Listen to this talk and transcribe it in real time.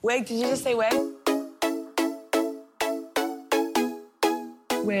Wig, did you just say wig?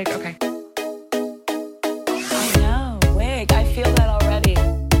 Wig, okay. I know, wig. I feel that already.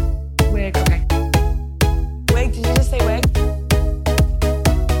 Wig, okay. Wig, did you just say wig?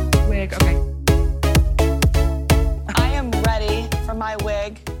 Wig, okay. I am ready for my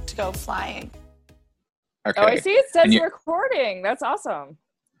wig to go flying. Okay. Oh, I see it says recording. That's awesome.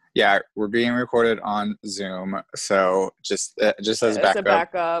 Yeah, we're being recorded on Zoom, so just as It's a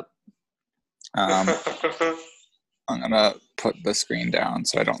backup. I'm gonna put the screen down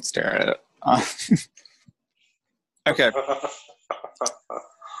so I don't stare at it. Okay.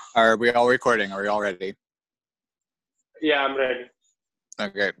 Are we all recording? Are we all ready? Yeah, I'm ready.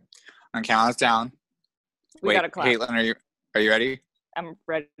 Okay. I'm count us down. We gotta clap. Caitlin, are you ready? I'm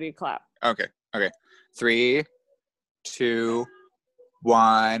ready to clap. Okay. 3, 2,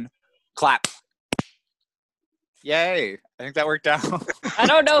 1, clap. Yay. I think that worked out. I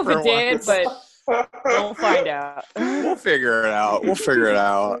don't know if it did, once. but we'll find out. We'll figure it out.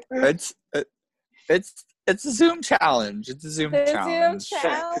 It's a Zoom challenge. It's a Zoom challenge.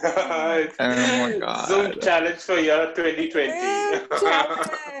 Oh my God. Zoom challenge for year 2020.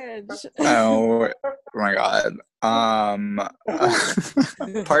 Oh my God.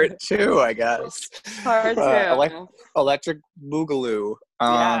 Part 2, I guess. Part 2. Electric Boogaloo.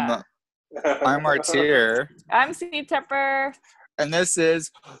 Yeah. I'm Artier. I'm Steve Tepper. And this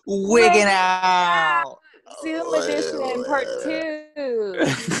is Wiggin' Out. Zoom edition, part 2.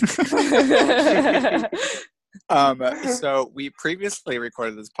 So we previously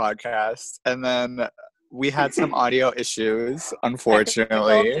recorded this podcast, and then we had some audio issues,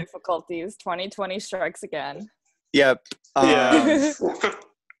 unfortunately. Technical difficulties. 2020 strikes again. Yep. Yeah.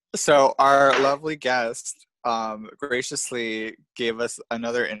 So our lovely guest graciously gave us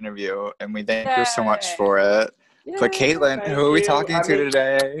another interview, and we thank her so much for it. Yay. But Caitlin, who are we talking to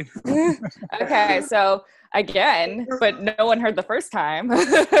today? Okay, so again, but no one heard the first time.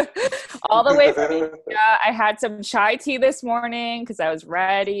 All the way from India, I had some chai tea this morning because I was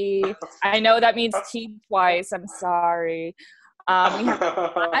ready. I know that means tea twice. I'm sorry. We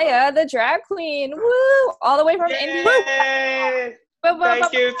have Maya, the drag queen. Woo! All the way from India. Woo!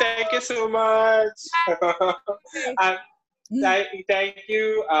 Thank you so much. Thank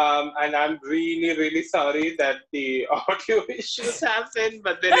you. And I'm really, really sorry that the audio issues happened,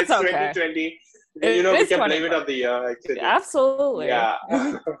 but then That's it's okay. 2020. We can blame it on the year, actually. Absolutely. Yeah.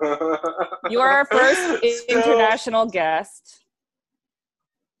 You are our first international guest.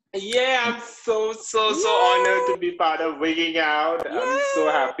 Yeah, I'm so honored to be part of Wigging Out. I'm so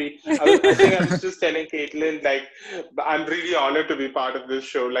happy. I think I was just telling Caitlin, like, I'm really honored to be part of this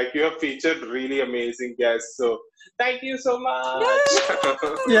show. Like, you have featured really amazing guests. So, thank you so much.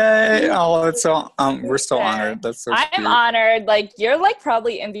 Yay! Oh, it's so we're so honored. That's so. I am cute. honored. Like, you're like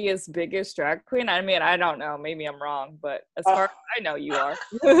probably India's biggest drag queen. I mean, I don't know. Maybe I'm wrong, but as far as I know, you are.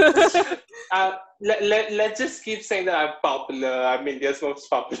 Let's just keep saying that I'm popular. I'm India's most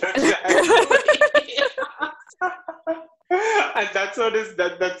popular drag and that's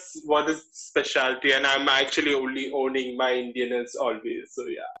what is specialty. And I'm actually only owning my Indianness always. So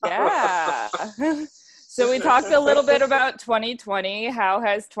yeah. So we talked a little bit about 2020. How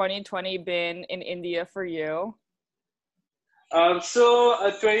has 2020 been in India for you?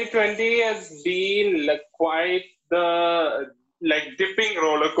 2020 has been like quite the dipping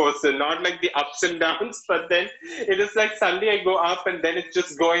roller coaster, not like the ups and downs, but then it is like suddenly I go up and then it's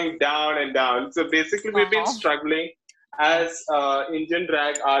just going down and down. So basically we've been struggling as Indian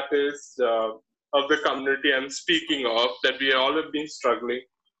drag artists of the community I'm speaking of, that we all have been struggling.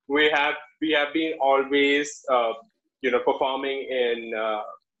 We have been always performing in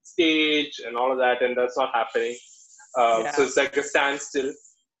stage and all of that, and that's not happening. So it's like a standstill.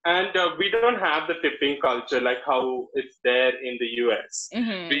 And we don't have the tipping culture like how it's there in the US.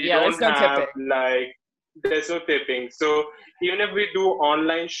 Mm-hmm. We don't don't have tipping. There's no tipping. So even if we do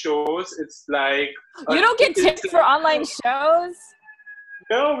online shows, it's like you don't get tipped for online shows?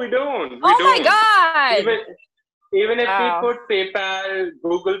 No, we don't. My God! Even if we put PayPal,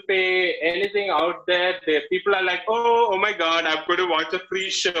 Google Pay, anything out there, people are like, oh my God, I'm going to watch a free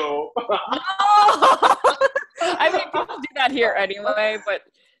show. I mean, people do that here anyway, but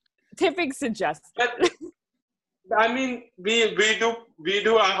tipping suggested. But, I mean, we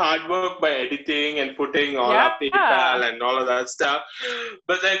do our hard work by editing and putting all our PayPal and all of that stuff,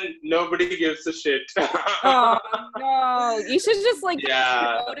 but then nobody gives a shit. Oh no! You should just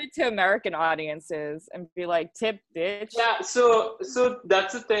promote it to American audiences and be like, "Tip, bitch." Yeah. So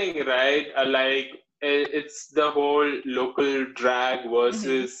that's the thing, right? it's the whole local drag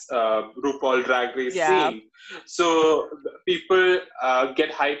versus RuPaul Drag Race scene. So people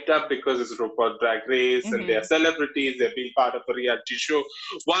get hyped up because it's RuPaul Drag Race and they're celebrities, they're being part of a reality show,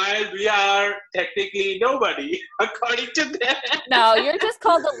 while we are technically nobody, according to them. No, you're just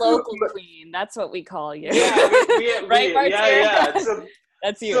called a local queen. That's what we call you. Yeah, right, Martin? yeah. So,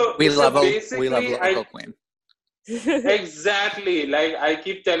 that's you. We love basically, local queen. Exactly. Like I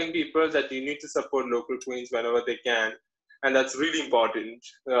keep telling people that you need to support local queens whenever they can, and that's really important.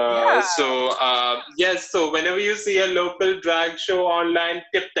 So yes, so whenever you see a local drag show online,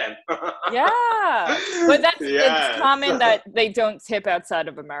 tip them. Yeah, but it's common that they don't tip outside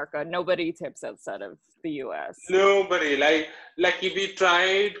of America. Nobody tips outside of the US. Nobody. Like we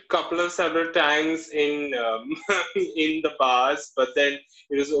tried several times in in the bars, but then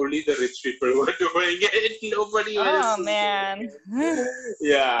it was only the rich people who were doing it. Nobody else. Oh man.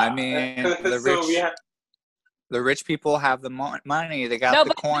 Yeah. I mean, the rich people have the money. They got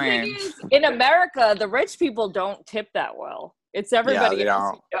the coin. The thing is, in America, the rich people don't tip that well. It's everybody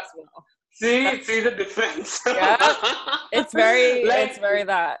else who tips well. See the difference. Yeah. It's very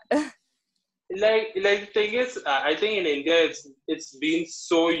that. Like the thing is, I think in India it's been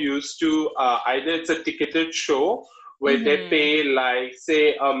so used to either it's a ticketed show where they pay like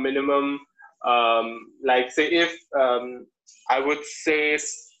say a minimum like say if I would say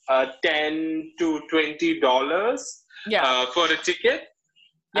 $10 to $20 for a ticket,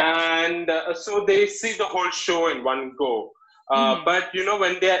 and so they see the whole show in one go. But you know,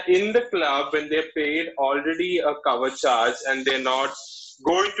 when they're in the club, when they're paid already a cover charge and they're not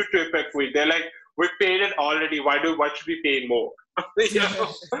going to tip a queen, they're like, we paid it already. Why should we pay more? You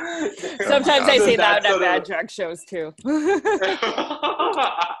know? Sometimes I say that at bad drag shows too.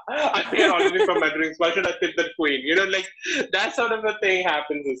 I paid already for my drinks. Why should I tip the queen? You know, like that sort of a thing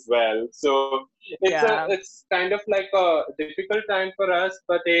happens as well. So it's kind of like a difficult time for us.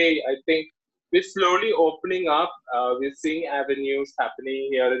 But hey, I think we're slowly opening up. We're seeing avenues happening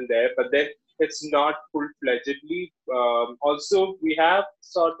here and there, but then it's not full-fledgedly. Also, we have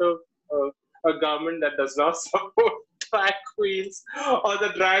sort of a government that does not support drag queens or the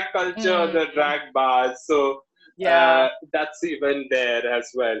drag culture or the drag bars. So that's even there as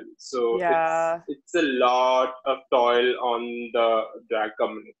well. So it's a lot of toil on the drag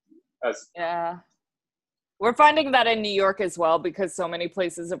community. We're finding that in New York as well because so many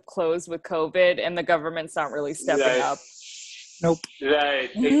places have closed with COVID and the government's not really stepping up. Nope.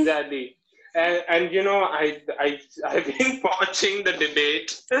 Right, exactly. And you know, I've been watching the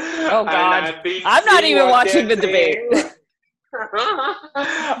debate. Oh God, I'm not even watching the debate.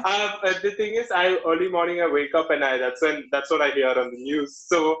 The thing is, early morning I wake up and that's what I hear on the news.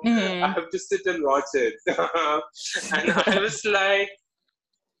 So I have to sit and watch it. And I was like,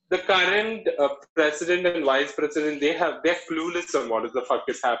 the current president and vice president, they're clueless on what the fuck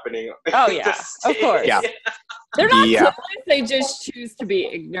is happening. Oh yeah, of course. Yeah. They're not clueless, they just choose to be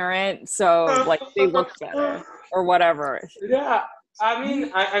ignorant, so like they look better or whatever. Yeah, I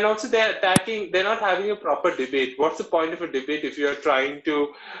mean, and also they're not having a proper debate. What's the point of a debate if you're trying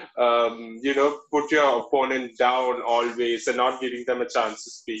to, put your opponent down always and not giving them a chance to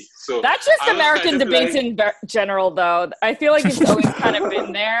speak? So that's just American debates in general, though. I feel like it's always kind of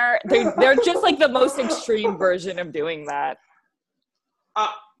been there. They're just like the most extreme version of doing that.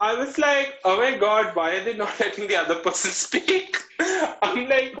 I was like, oh my God, why are they not letting the other person speak? I'm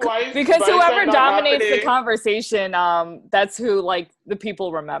like, why? Because whoever dominates the conversation, that's who like the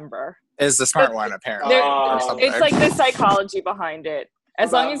people remember. Is the smart one, apparently. It's like the psychology behind it.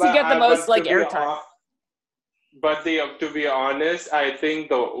 As long as you get the most like airtime. But to be honest, I think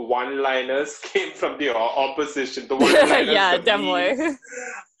the one-liners came from the opposition. The one-liners. Yeah, definitely.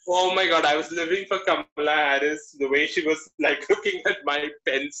 Oh my God, I was living for Kamala Harris. The way she was like looking at my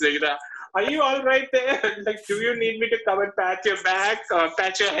pen saying, are you all right there? Like, do you need me to come and pat your back or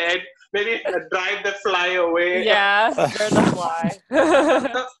pat your head? Maybe drive the fly away. Yeah, there's the fly.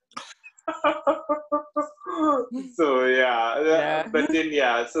 So but then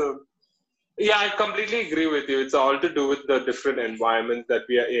I completely agree with you. It's all to do with the different environments that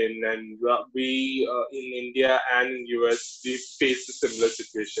we are in, and we in India and in US we face a similar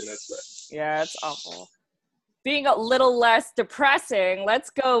situation as well. Yeah, it's awful. Being a little less depressing, let's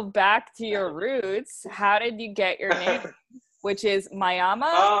go back to your roots. How did you get your name, which is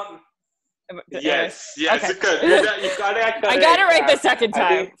Mayama? Yes, okay. Good. You got it correct. I got it right the second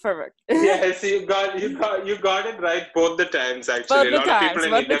time. Perfect. Yes, you got it right both the times actually.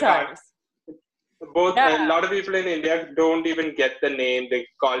 Both the times. Both Yeah. a lot of people in India don't even get the name. They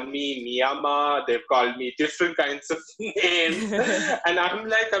call me Miyama. They've called me different kinds of names, and I'm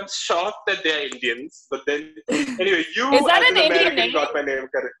shocked that they're Indians. But then, anyway, you Is that as an an Indian American name? got my name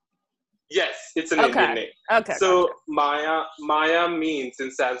correct. Yes, it's an Indian name. Okay. So Gotcha. Maya means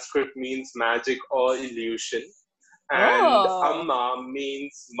in Sanskrit means magic or illusion, and Amma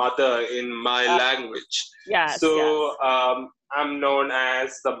means mother in my language. Yes. So I'm known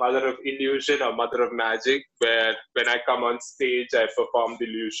as the mother of illusion or mother of magic, where when I come on stage, I perform the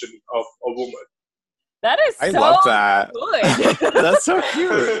illusion of a woman. That is I so love that. good. That's so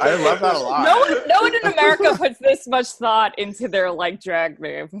cute. I love that a lot. No one in America puts this much thought into their like drag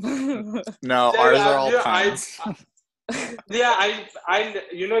name. No, ours are all puns.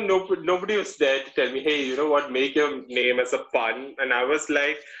 Nobody was there to tell me, hey, you know what, make your name as a pun. And I was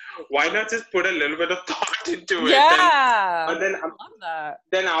like, why not just put a little bit of thought into it? Yeah. And then, I love that.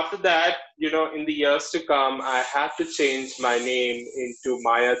 Then after that, in the years to come, I had to change my name into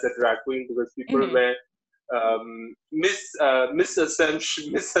Maya the Drag Queen because people were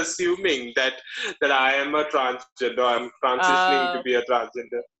misassuming that I am a transgender. I'm transitioning to be a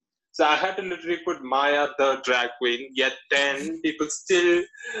transgender. So I had to literally put Maya the Drag Queen, yet then people still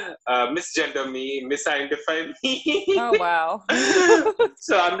misgender me, misidentify me. Oh, wow.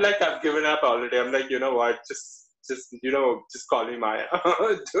 So I'm like, I've given up already. I'm like, you know what, just call me Maya.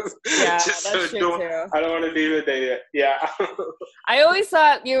 Yeah, that's true too. I don't want to deal with it. Yeah. I always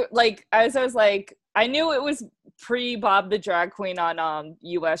thought I knew it was pre Bob the Drag Queen on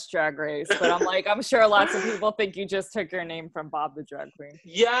US Drag Race, but I'm sure lots of people think you just took your name from Bob the Drag Queen.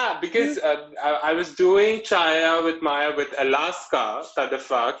 Yeah, because I was doing Chaya with Maya with Alaska,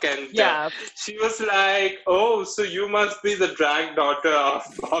 Tadafak, and she was like, oh, so you must be the drag daughter of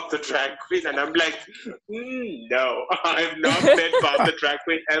Bob the Drag Queen. And I'm like, no, I've not met Bob the Drag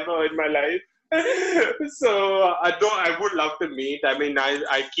Queen ever in my life. So I would love to meet. I mean,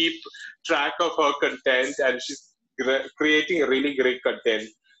 I keep track of her content, and she's creating really great content.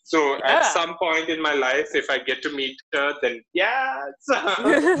 So at some point in my life, if I get to meet her, then yes.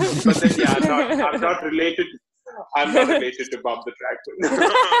 But then I'm not related. I'm not related to Bob the Drag Queen.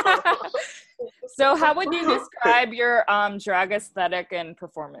 So how would you describe your drag aesthetic and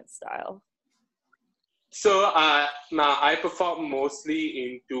performance style? So now I perform mostly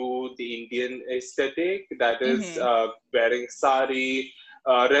into the Indian aesthetic, that is wearing sari,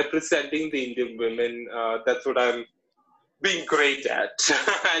 representing the Indian women. That's what I'm being great at.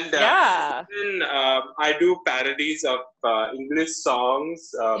 And then I do parodies of English songs,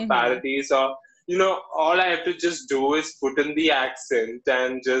 parodies of, all I have to just do is put in the accent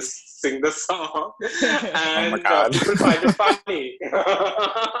and just sing the song. And people find it funny.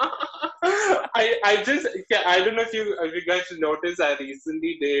 I don't know if you guys noticed, I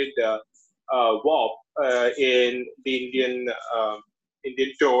recently did WAP in the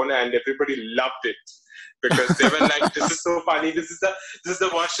Indian tone, and everybody loved it because they were like, "This is so funny. This is the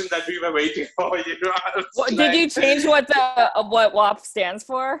version that we were waiting for." Did you change what WAP stands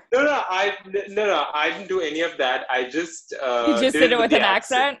for? No, I didn't do any of that. I just you just did it with an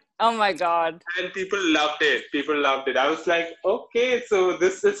accent. Oh my god! And people loved it. I was like, okay, so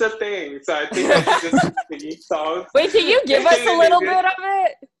this is a thing. So I think I should just sing songs. Wait, can you give us a little bit of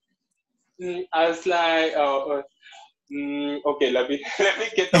it? I was like, okay, let me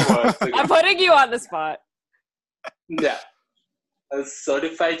get the words. Okay. I'm putting you on the spot. Yeah. A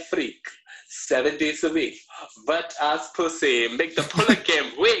certified freak, 7 days a week. But as per se, make the puller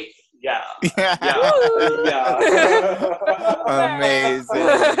game weak. Yeah. Amazing.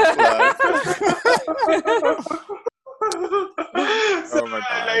 So,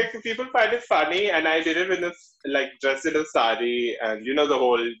 like, people find it funny, and I did it in dressed in a sari, and the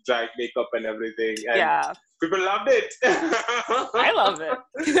whole drag makeup and everything. And people loved it. I love it.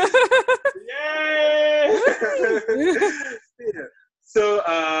 Yay! So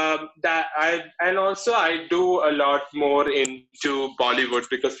I do a lot more into Bollywood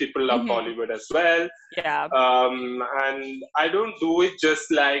because people love Bollywood as well. Yeah. And I don't do it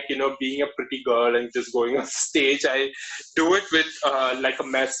just like, being a pretty girl and just going on stage. I do it with like a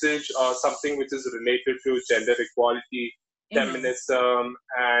message or something which is related to gender equality, feminism,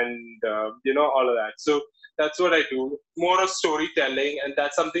 and, all of that. So that's what I do. More of storytelling, and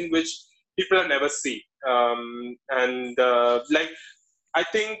that's something which people have never seen. I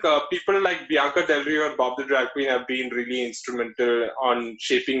think people like Bianca Del Rio and Bob the Drag Queen have been really instrumental on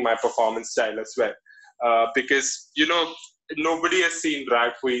shaping my performance style as well. Because, nobody has seen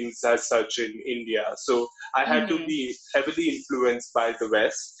drag queens as such in India. So I had to be heavily influenced by the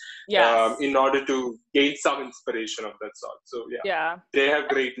West. Yes. in order to gain some inspiration of that sort. So Yeah. they have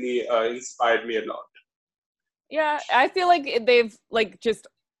greatly inspired me a lot. Yeah, I feel like they've like just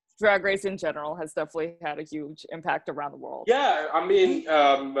Drag Race in general has definitely had a huge impact around the world. Yeah, I mean,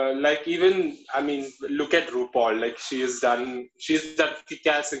 like even look at RuPaul. Like she's done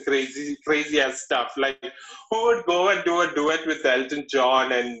kick-ass and crazy ass stuff. Like who would go and do a duet with Elton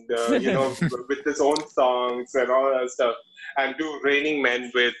John and with his own songs and all that stuff, and do Raining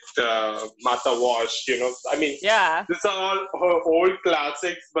Men with Martha Wash. I mean, Yeah. these are all her old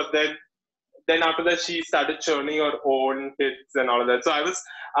classics. But then after that, she started churning her own hits and all of that. So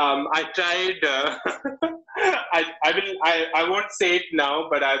I tried. I won't say it now,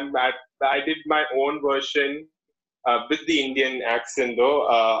 but I did my own version with the Indian accent though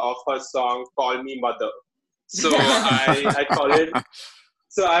of her song "Call Me Mother." So I call it.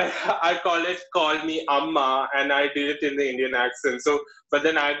 So I call it "Call Me Amma," and I did it in the Indian accent. So, but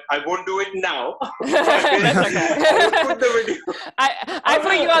then I won't do it now. That's okay. I will put the video. I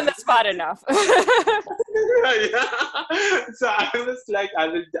put you on the spot enough. Yeah. So I was like, I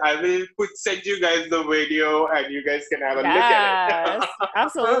will send you guys the video, and you guys can have a look at it.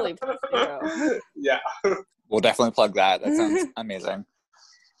 Absolutely. Please do. Yeah. We'll definitely plug that. That sounds amazing.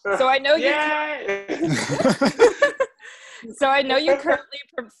 So I know you. Yeah. So I know you currently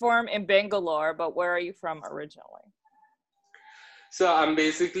perform in Bangalore, but where are you from originally? So I'm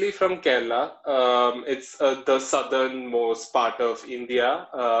basically from Kerala. It's the southernmost part of India.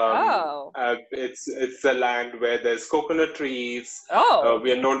 It's a land where there's coconut trees.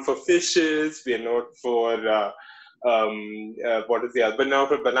 We are known for fishes. We are known for what is the other? We're known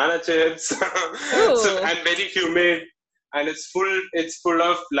for banana chips. And very humid. And it's full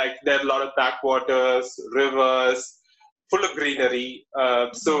of like there are a lot of backwaters, rivers, full of greenery.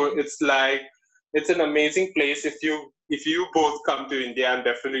 So it's an amazing place. If you both come to India, I'm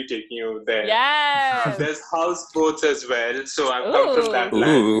definitely taking you there. Yes. There's houseboats as well. So I've come from that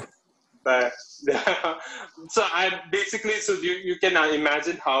land. But so I basically, so you can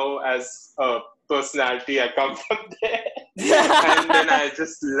imagine how as a personality I come from there. And then I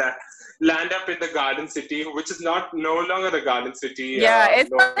just land up in the Garden City, which is no longer a Garden City. Yeah, it's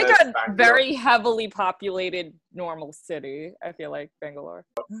like a Bangalore. very heavily populated normal city, I feel like, Bangalore.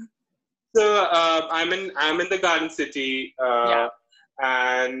 So I'm in the Garden City,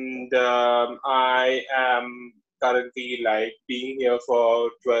 and I am currently like being here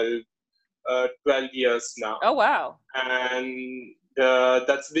for 12 years now. Oh wow! And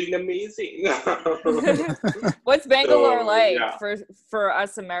that's been amazing. What's Bangalore like for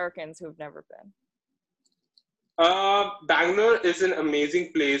us Americans who've never been? Bangalore is an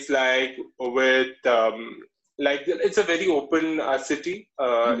amazing place, like with like it's a very open city.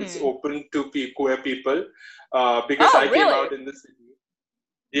 It's open to queer people because I came out in the city.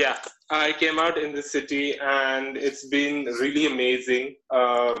 Yeah, I came out in the city, and it's been really amazing.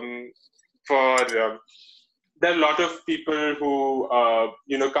 There are a lot of people who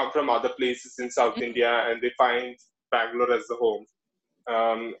come from other places in South India, and they find Bangalore as a home.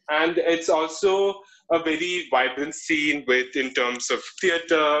 And it's also a very vibrant scene in terms of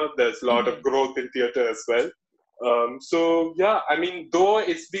theatre. There's a lot of growth in theatre as well. So yeah, I mean, though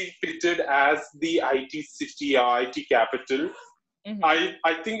it's being pitted as the IT city or IT capital,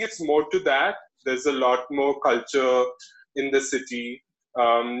 I think it's more to that. There's a lot more culture in the city.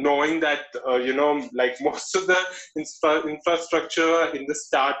 Knowing that like most of the infrastructure in the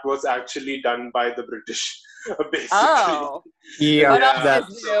start was actually done by the British, basically. Oh, yeah.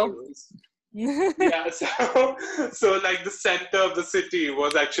 So like the center of the city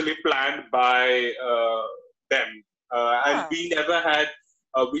was actually planned by them, and we never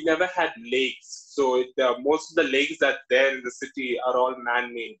had lakes. So most of the lakes that are there in the city are all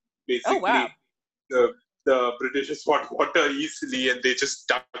man-made. Basically, the British just want water easily, and they just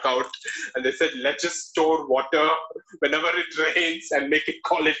dug out, and they said, let's just store water whenever it rains and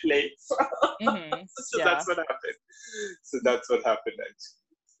call it lakes. That's what happened. So that's what happened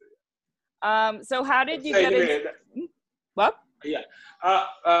actually. So how did you get into what? Yeah.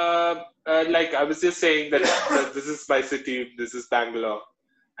 Like I was just saying that this is my city, this is Bangalore,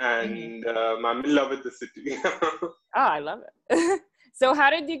 and I'm in love with the city. Oh, I love it. So how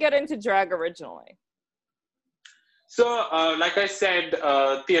did you get into drag originally? So, like I said,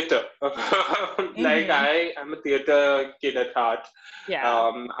 theater. Like I am a theater kid at heart.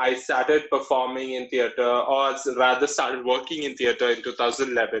 Yeah. I started performing in theater, or rather started working in theater in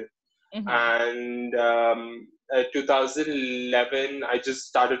 2011. And 2011, I just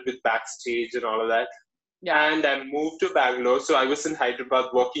started with backstage and all of that. Yeah. And I moved to Bangalore. So I was in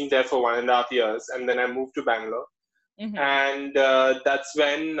Hyderabad working there for 1.5 years. And then I moved to Bangalore. And that's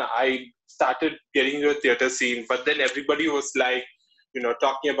when I started getting into the theater scene. But then everybody was like,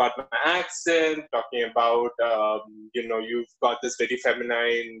 talking about my accent, talking about, you've got this very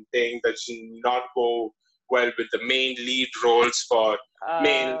feminine thing that should not go well with the main lead roles for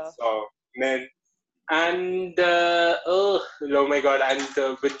males or men. And oh my god! And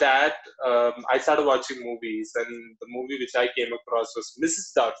with that, I started watching movies, and the movie which I came across was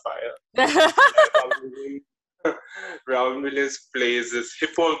Mrs. Doubtfire. Robin Williams plays this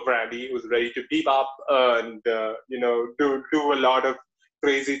hippo granny who's ready to beat up and do a lot of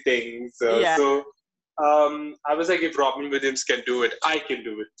crazy things. So I was like, if Robin Williams can do it, I can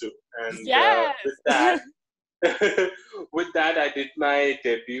do it too. And with that, I did my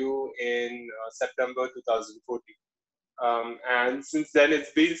debut in September 2014. And since then,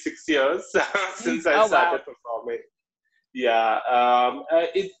 it's been 6 years since I started performing. Yeah,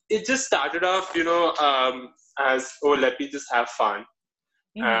 it just started off, as, let me just have fun.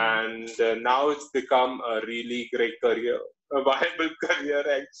 And now it's become a really great career, a viable career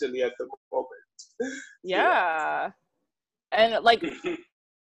actually at the moment. Yeah. And like,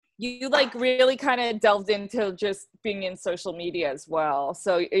 you like really kind of delved into just being in social media as well.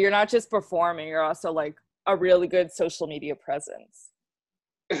 So you're not just performing, you're also like a really good social media presence.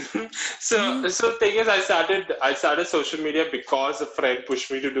 So thing is, I started social media because a friend pushed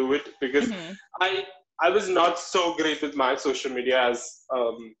me to do it, because I was not so great with my social media as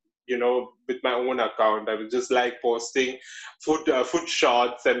with my own account. I was just like posting foot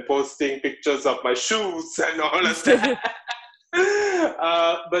shots and posting pictures of my shoes and all of that.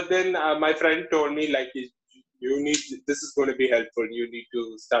 But then my friend told me, like, this is going to be helpful. You need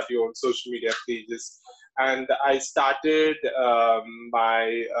to start your own social media pages. And I started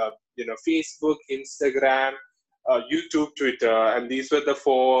my Facebook, Instagram, YouTube, Twitter, and these were the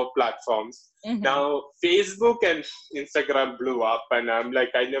 4 platforms. Now, Facebook and Instagram blew up, and I'm like,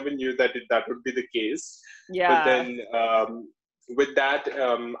 I never knew that would be the case. Yeah. But then with that,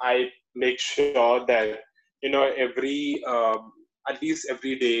 I make sure that at least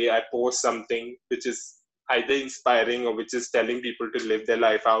every day I post something which is either inspiring or which is telling people to live their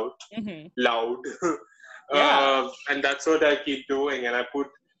life out loud. And that's what I keep doing, and I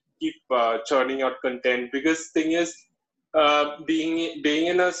keep churning out content, because thing is, being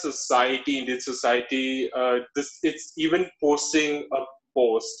in a society, Indian society, it's even posting a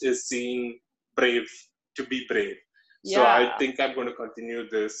post is seen to be brave. So I think I'm going to continue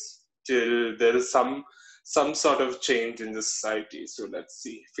this till there is some sort of change in the society. So let's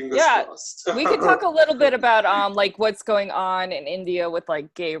see. Fingers crossed. We could talk a little bit about like what's going on in India with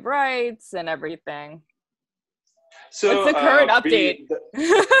like gay rights and everything. So what's the current update?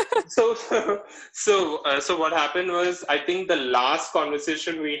 So what happened was, I think the last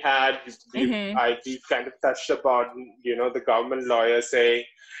conversation we had, we kind of touched upon, the government lawyer saying,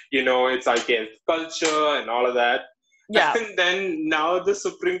 it's against culture and all of that. Yeah. And then now the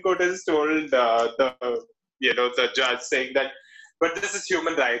Supreme Court has told the judge, saying that, but this is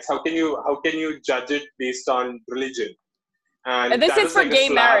human rights. How can you judge it based on religion? And this is for gay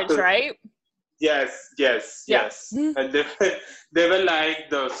marriage, right? Yes. And they were like,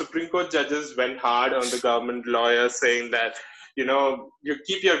 the Supreme Court judges went hard on the government lawyer, saying that, you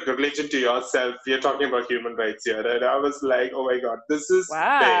keep your religion to yourself. We're talking about human rights here. And I was like, oh my God, this is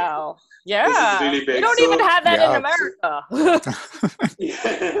wow. big. Yeah. This is really big. We don't even have that in America.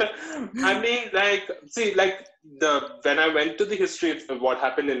 I mean, when I went to the history of what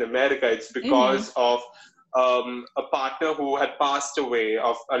happened in America, it's because of a partner who had passed away,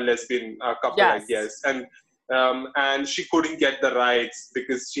 of a lesbian couple, I guess. And she couldn't get the rights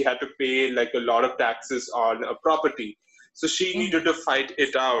because she had to pay like a lot of taxes on a property. So she needed to fight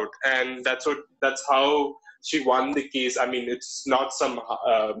it out, and that's how she won the case. I mean, it's not some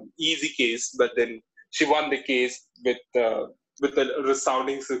easy case, but then she won the case with a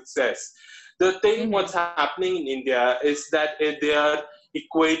resounding success. The thing what's happening in India is that they are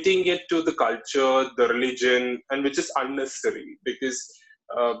equating it to the culture, the religion, and which is unnecessary, because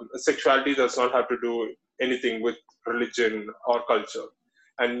sexuality does not have to do anything with religion or culture.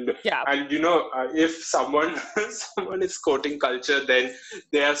 And if someone is quoting culture, then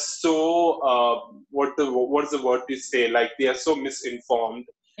they are so what is the word to say? Like, they are so misinformed,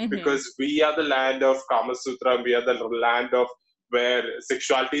 because we are the land of Kama Sutra, and we are the land of where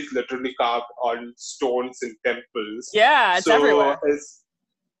sexuality is literally carved on stones in temples. Yeah, it's everywhere.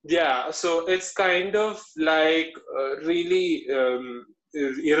 So it's kind of like really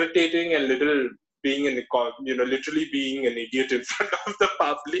irritating and little being literally being an idiot in front of the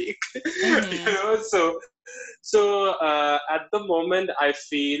public. So at the moment I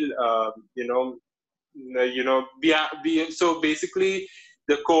feel so basically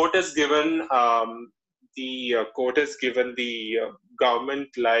the court has given government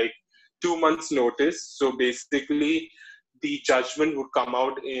like 2 months notice. So basically the judgment would come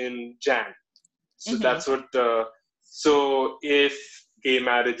out in Jan. So that's what so if gay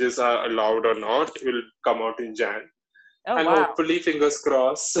marriages are allowed or not, it will come out in Jan. And hopefully, fingers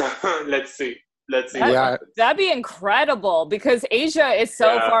crossed. Let's see. Yeah. That'd be incredible because Asia is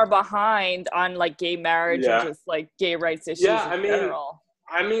so far behind on like gay marriage and just like gay rights issues in general.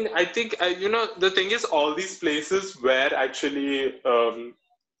 I think the thing is, all these places were actually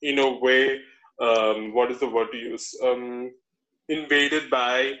in a way, what is the word to use? Invaded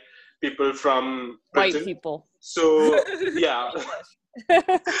by people from Britain. White people. So yeah.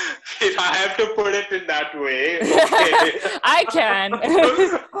 If I have to put it in that way, okay. I can.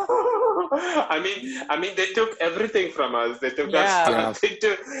 I mean, they took everything from us. They took us. They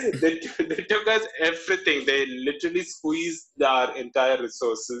took us everything. They literally squeezed our entire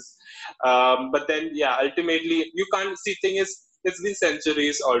resources. But then, ultimately, you can't see. Thing is, it's been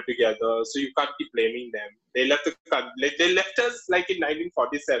centuries altogether, so you can't keep blaming them. They left they left us like in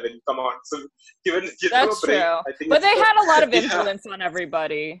 1947. Come on, so give them That's a break. true. I think but they had a lot of influence on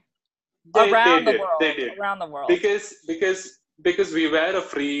everybody around the world. They did. Around the world. Because we were a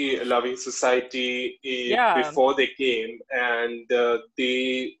free, loving society before they came, and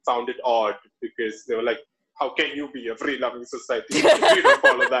they found it odd because they were like, "How can you be a free, loving society? We don't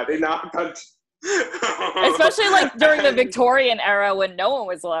follow that in our country." Especially like during the Victorian era when no one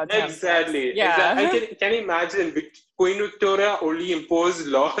was allowed to have sex. Yeah. I can imagine Queen Victoria only imposed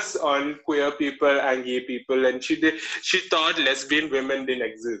laws on queer people and gay people, and she thought lesbian women didn't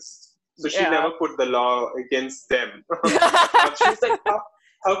exist, so she never put the law against them. She's like,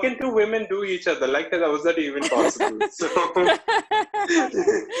 how can two women do each other? Like, how was that even possible? So,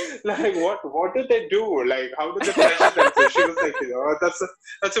 like, what did they do? Like, how did they pressure them? So she was like,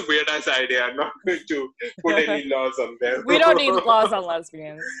 that's a weird ass idea. I'm not going to put any laws on them. We don't need laws on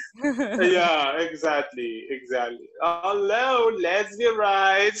lesbians. Yeah, exactly. Hello, lesbian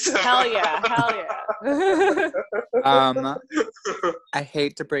rights. Hell yeah. I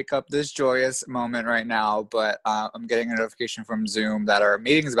hate to break up this joyous moment right now, but I'm getting a notification from Zoom that our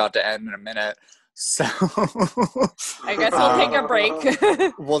meeting is about to end in a minute. So I guess we'll take a break.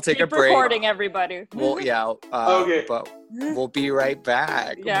 We'll take Keep a break. Recording, everybody. Well, okay. But we'll be right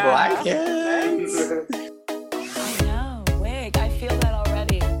back. Yeah. Bye, kids. I know. Wig. I feel that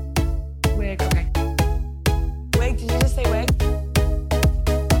already. Wig. Okay. Wig. Did you just say wig?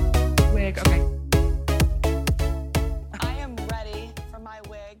 Wig. Okay. I am ready for my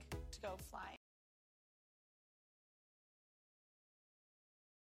wig to go flying.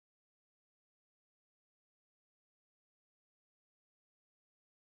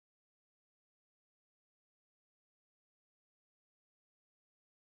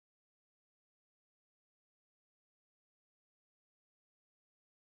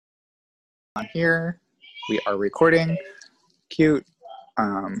 On here, we are recording. Cute.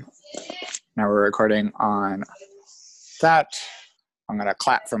 Now we're recording on that. I'm gonna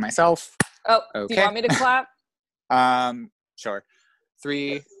clap for myself. Oh, okay. Do you want me to clap? Sure.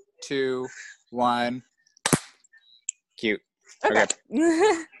 3, 2, 1. Cute. Okay.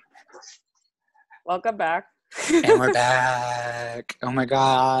 Welcome back. And we're back. Oh my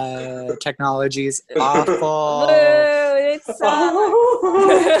god. Technology's awful. It sucks.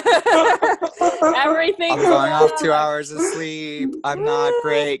 Everything. I'm going off 2 hours of sleep. I'm not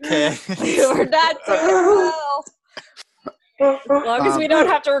great, kid. You're not doing well. As long as we don't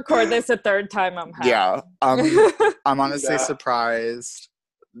have to record this a third time, I'm happy. Yeah. I'm honestly surprised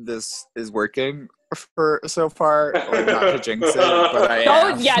this is working for so far. Like, not to jinx it, but I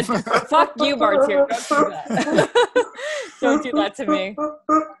am. Fuck you, Martyr. Don't do that. Don't do that to me.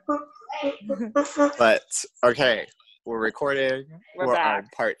 But okay, we're recording. We're back. on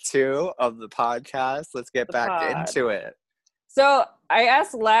part 2 of the podcast. Let's get back into it. So I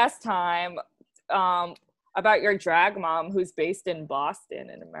asked last time about your drag mom who's based in Boston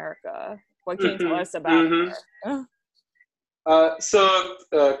in America. What can you tell us about her? So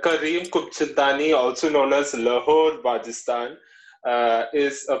Kareem Kubchitani, also known as Lahore, Rajasthan,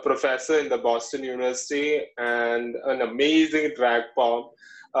 is a professor in the Boston University and an amazing drag pom.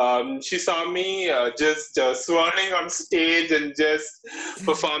 She saw me just swirling on stage and just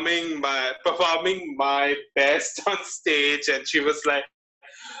performing my best on stage, and she was like,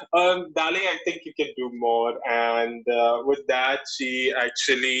 "Darling, I think you can do more." And with that, she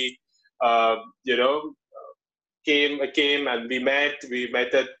actually, came and we met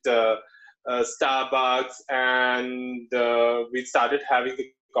at Starbucks, and we started having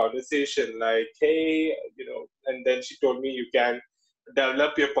the conversation like, hey, and then she told me you can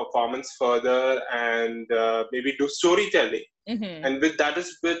develop your performance further and maybe do storytelling. Mm-hmm. And with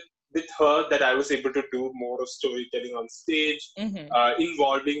her that I was able to do more of storytelling on stage,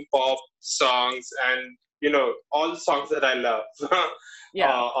 involving pop songs and all the songs that I love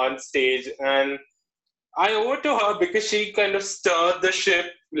on stage. And I owe it to her because she kind of stirred the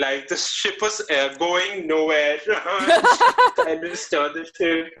ship, like the ship was going nowhere. She kind of stirred the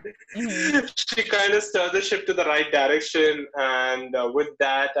ship. She kind of stirred the ship to the right direction, and with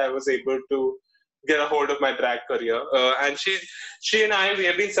that, I was able to get a hold of my drag career. And she and I, we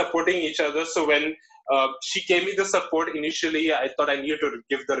have been supporting each other. So when she gave me the support initially, I thought I needed to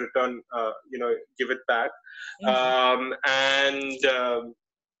give the return, give it back.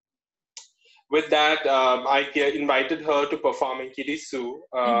 With that, I invited her to perform in Kitty Sue,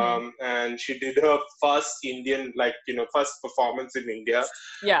 and she did her first Indian, first performance in India,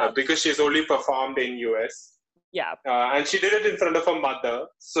 because she's only performed in US. Yeah. And she did it in front of her mother.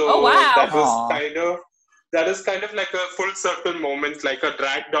 So that is kind of like a full circle moment, like a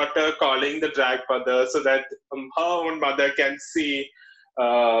drag daughter calling the drag mother so that her own mother can see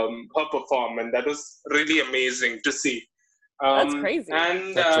her perform. And that was really amazing to see. That's crazy.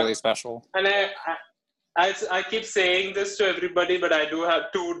 And that's really special. And I keep saying this to everybody, but I do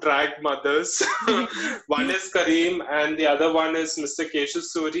have two drag mothers. One is Kareem, and the other one is Mr. Keshav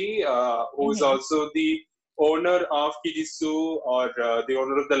Suri, who is also the owner of Kitty Sue, or the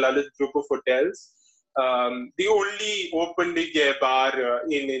owner of the Lalit Group of Hotels, the only openly gay bar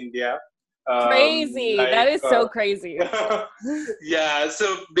in India. Crazy. That is so crazy. Yeah,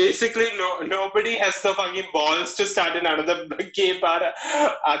 so basically nobody has the fucking balls to start in another gay bar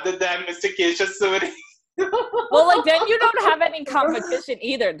other than Mr. Keshav Suri. Well, then you don't have any competition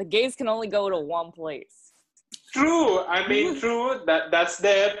either. The gays can only go to one place. True. I mean, true. That's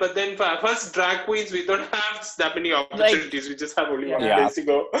there. But then for us drag queens, we don't have that many opportunities. We just have only one place to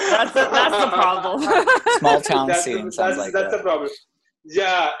go. That's the problem. Small town scene sounds like that's that. the problem.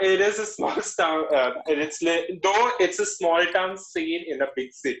 Yeah, it is a small town. Though it's a small town scene in a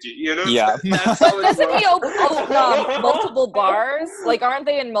big city. Yeah. That's how it Doesn't he works. open multiple bars? Like, aren't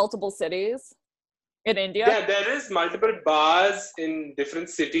they in multiple cities? In India? Yeah, there is multiple bars in different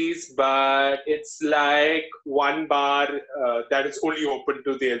cities, but it's like one bar that is only open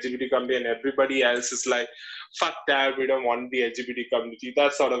to the LGBT community, and everybody else is like, fuck that, we don't want the LGBT community,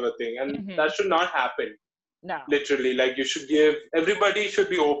 that sort of a thing. And that should not happen. No. Literally, like everybody should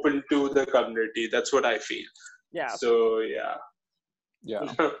be open to the community. That's what I feel. Yeah. So, yeah.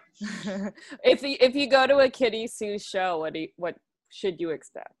 Yeah. If you go to a Kitty Sue show, what should you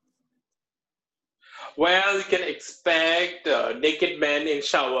expect? Well, you can expect naked men in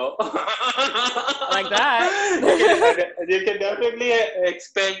shower. Like that. You can definitely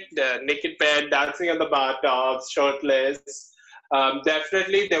expect naked men dancing on the bathtubs, shirtless.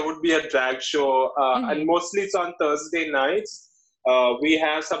 Definitely, there would be a drag show, and mostly it's on Thursday nights. We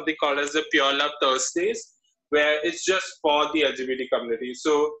have something called as the Pure Love Thursdays, where it's just for the LGBT community.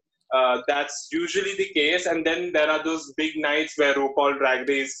 So that's usually the case. And then there are those big nights where RuPaul Drag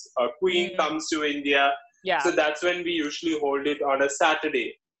Race Queen comes to India. Yeah. So that's when we usually hold it on a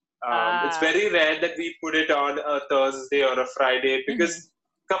Saturday. It's very rare that we put it on a Thursday or a Friday because,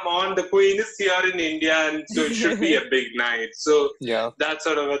 come on, the Queen is here in India, and so it should be a big night. So that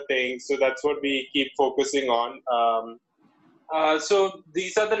sort of a thing. So that's what we keep focusing on. So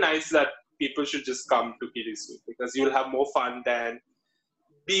these are the nights that people should just come to Kitty Sue because you'll have more fun than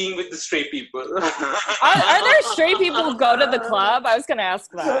being with the straight people. Are there straight people who go to the club? I was going to ask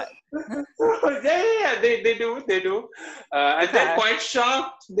that. Yeah, they do. And they're quite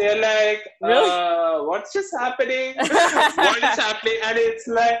shocked. They're like, really? What's just happening? What is happening? And it's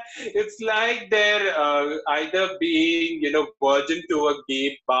like they're either being, virgin to a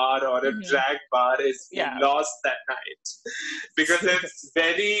gay bar or a drag bar is lost that night. Because it's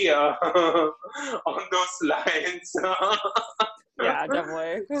very on those lines. Yeah,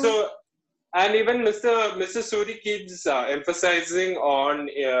 definitely. So, and even Mr. Suri keeps emphasizing on,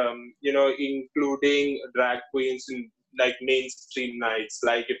 including drag queens in like mainstream nights.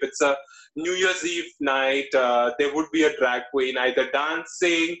 Like if it's a New Year's Eve night, there would be a drag queen either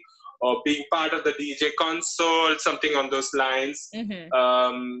dancing or being part of the DJ console, something on those lines,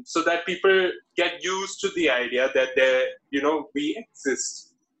 so that people get used to the idea that we exist.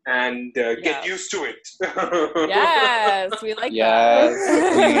 And get used to it. Yes, we like that.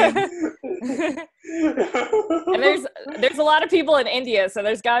 And there's a lot of people in India, so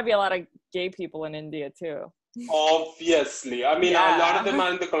there's got to be a lot of gay people in India too. Obviously. I mean, a lot of them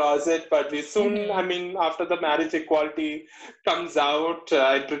are in the closet, but we soon, Mhm. I mean, after the marriage equality comes out,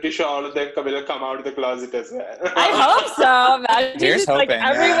 I'm pretty sure all of them will come out of the closet as well. I hope so. Imagine Here's just like hoping, yeah.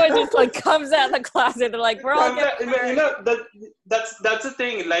 everyone just like comes out of the closet. They're like, we're all getting You know, that's the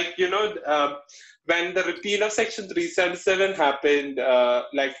thing. Like, you know, when the repeal of Section 377 happened,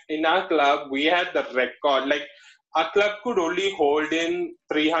 like in our club, we had the record. Like, our club could only hold in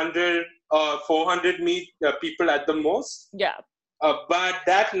 300 or 400 people at the most. Yeah. But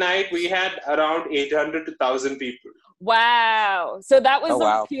that night we had around 800 to 1,000 people. Wow. So that was Oh, the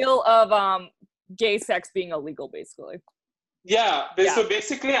wow. appeal of gay sex being illegal, basically. Yeah. Yeah. So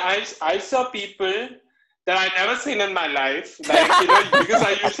basically, I saw people that I never seen in my life. Like, you know, because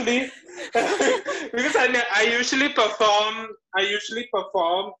I usually perform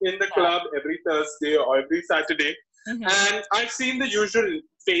in the club every Thursday or every Saturday. Mhm. And I've seen the usual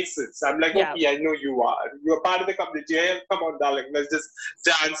faces. I'm like, Yeah. okay, I know you are. You're part of the community. Yeah, come on, darling. Let's just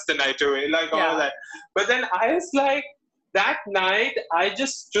dance the night away. Like all Yeah. of that. But then I was like, that night, I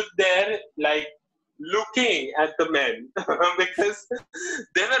just stood there, like, looking at the men because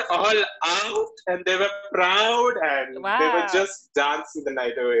they were all out and they were proud and they were Wow. just dancing the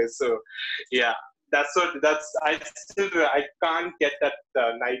night away. So, yeah. I can't get that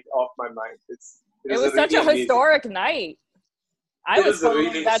night off my mind. It was such really a amazing. historic night. I It was was a following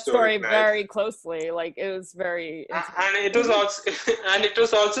really that story historic night. very closely. Like it was very. And it was also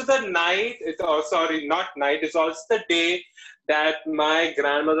the night. It's also the day that my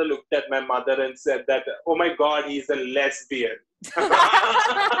grandmother looked at my mother and said that, "Oh my God, he's a lesbian."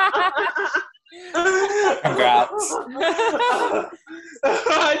 Congrats.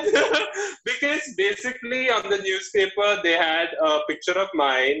 Because basically on the newspaper they had a picture of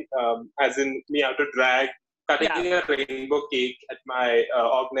mine, as in me out to drag, cutting a rainbow cake at my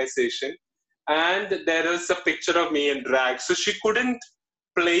organization, and there is a picture of me in drag. So she couldn't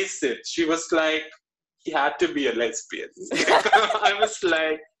place it. She was like, he had to be a lesbian. I was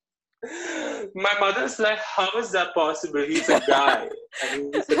like, my mother's like, how is that possible? He's a guy.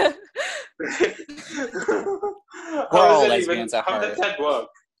 And he's a... We're all lesbians at how heart. does that work?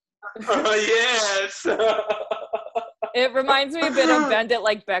 Yes. It reminds me a bit of Bend It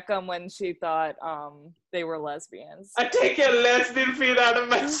Like Beckham when she thought they were lesbians. I take your lesbian feet out of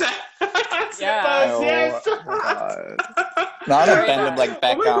my sack. Yeah. Yes. Oh, my God. Not a Very Bend It nice. Like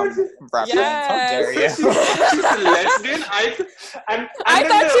Beckham reference. How dare you? Yes. She's a lesbian. I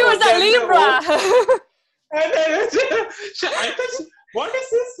thought she was a Libra. And then I thought, what is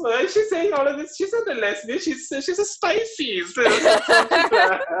this? Why is she saying all of this? She's not a lesbian. She's a Pisces.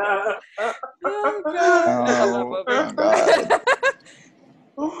 Oh God. I love Oh, movies. God.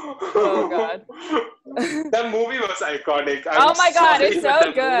 Oh God. That movie was iconic. Oh my God, sorry, it's but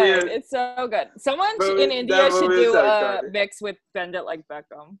so that good. movie- It's so good. Someone Movie- in India that should movie is do a iconic. mix with Bend It Like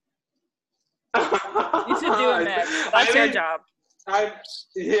Beckham. You should do a mix. That's your job. I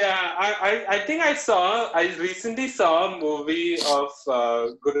think I recently saw a movie of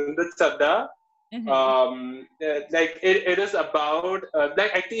Gurinder Chadda. Mhm. Like it is about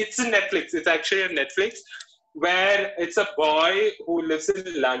like I think it's in Netflix. It's actually on Netflix, where it's a boy who lives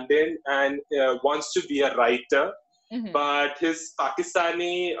in London and wants to be a writer, Mhm. but his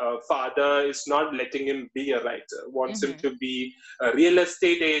Pakistani father is not letting him be a writer. Wants him to be a real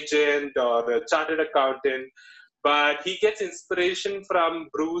estate agent or a chartered accountant. But he gets inspiration from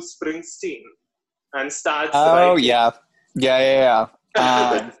Bruce Springsteen and starts Oh, writing. yeah.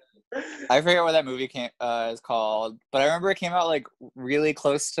 I forget what that movie is called, but I remember it came out like really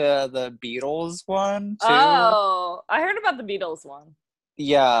close to the Beatles one too. Oh, I heard about the Beatles one.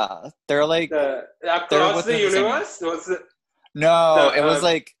 Yeah, they're like Across the within the same- Universe? Was it? no, the, it was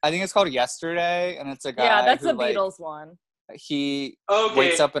like I think it's called Yesterday, and it's a guy. Yeah, that's who, the Beatles one. He Okay.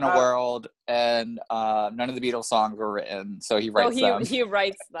 wakes up in a world, and none of the Beatles songs were written, so he writes them. He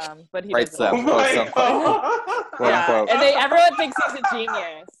writes them, but he Writes doesn't. them. Oh my Quote, God. Quote, Yeah, unquote. and everyone thinks he's a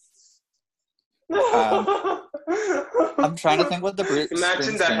genius. I'm trying to think what the Bruce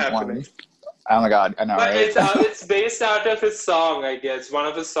Imagine that Springsteen happening. one. Oh my God, I know, But right? it's based out of his song, I guess. One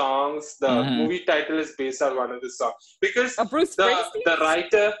of his songs. The Mhm. movie title is based on one of his songs. Because Bruce Springsteen? the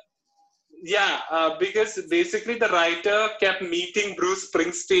writer... Yeah, because basically the writer kept meeting Bruce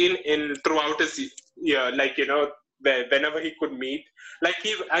Springsteen throughout his year, like, you know, whenever he could meet. Like the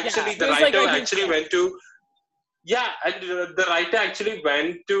It was writer like a actually huge went to... Yeah, and the writer actually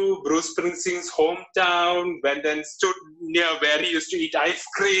went to Bruce Springsteen's hometown, went and stood near where he used to eat ice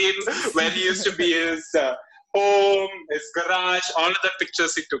cream, where he used to be his home, his garage, all of the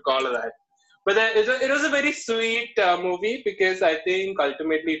pictures he took, all of that. But it was a very sweet movie because I think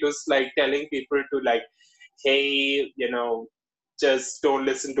ultimately it was like telling people to like hey, just don't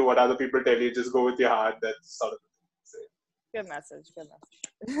listen to what other people tell you. Just go with your heart. That's sort of Good message. Good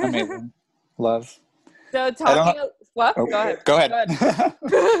message. Amazing. Love. So don't talking. know- What? Oh, Go ahead. Go ahead.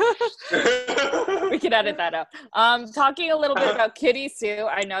 We can edit that out. Talking a little bit about Kitty Sue.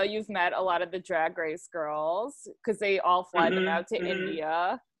 I know you've met a lot of the Drag Race girls because they all fly them out to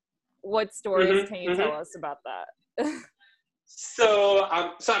India. What stories can you tell us about that? So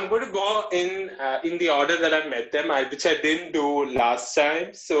I'm going to go in the order that I met them, which I didn't do last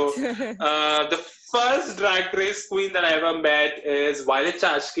time. So the first Drag Race queen that I ever met is Violet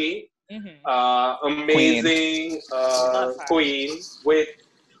Chachki. Amazing queen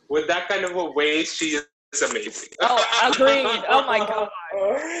with that kind of a waist. She is amazing. Oh, agreed. Oh my god.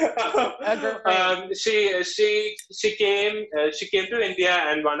 She came to India,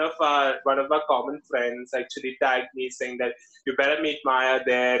 and one of our common friends actually tagged me saying that you better meet Maya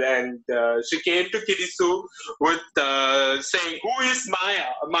there, and she came to Kitty Sue with saying, "Who is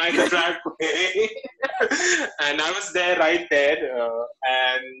Maya? Maya the drag queen?" And I was there right there,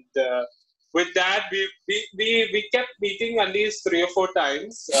 and with that, we kept meeting at least 3 or 4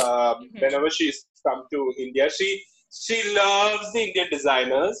 times whenever she's come to India. She loves the Indian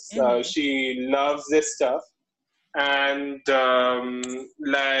designers. She loves this stuff, and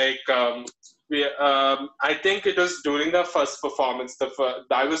I think it was during the first performance.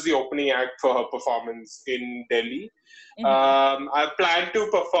 I was the opening act for her performance in Delhi. I planned to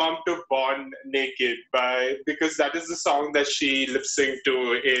perform to Born Naked because that is the song that she lip synced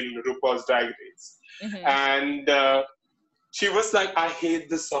to in RuPaul's Drag Race. And she was like, "I hate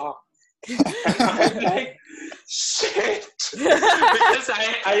the song." And I'm like, shit. Because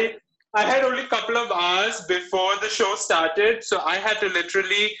I had only a couple of hours before the show started, so I had to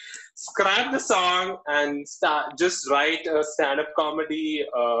literally scrap the song and just write a stand-up comedy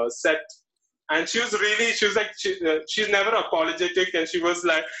set. And she was like, she's never apologetic, and she was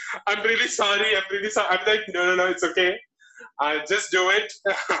like, I'm really sorry. I'm like, no, it's okay. I'll just do it.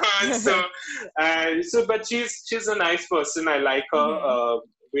 But she's a nice person. I like her.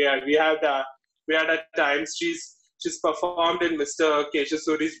 We had at times she's performed in Mr. Kesha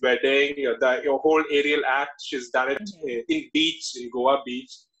Suri's wedding. Your whole aerial act. She's done it in Goa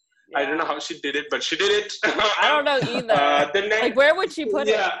Beach. Yeah. I don't know how she did it, but she did it. I don't know either. Where would she put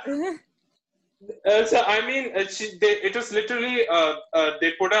it? So I mean, it was literally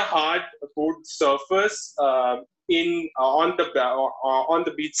they put a hard wood surface on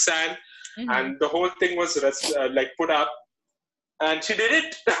the beach sand, and the whole thing was put up, and she did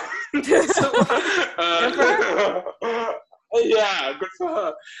it. Yeah, good for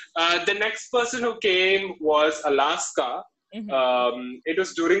her. The next person who came was Alaska. It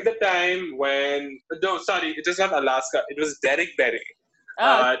was during the time when it was not Alaska. It was Derek Berry.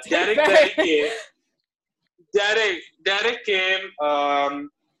 Derek came. Derek came.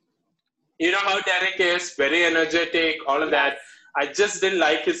 You know how Derek is, very energetic, all of that. I just didn't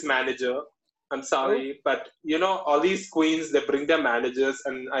like his manager. I'm sorry, but all these queens, they bring their managers,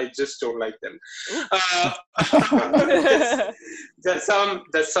 and I just don't like them. There's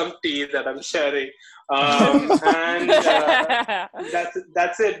some tea that I'm sharing, and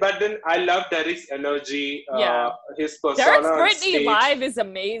that's it. But then I love Derek's energy. His persona. Derek's Britney live is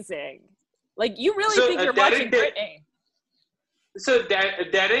amazing. Like, you really think you're watching Britney. So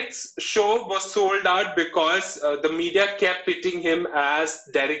Derek's show was sold out because the media kept pitting him as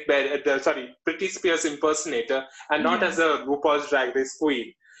Britney Spears impersonator, and not as a RuPaul's Drag Race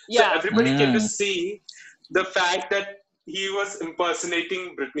queen. So everybody came to see the fact that he was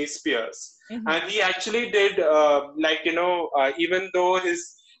impersonating Britney Spears. And he actually did, even though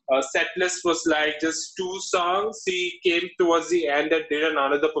his set list was like just 2 songs, he came towards the end and did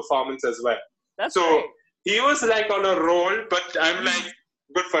another performance as well. That's great. He was like on a roll, but I'm like,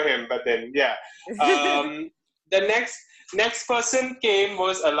 good for him. But then, the next person came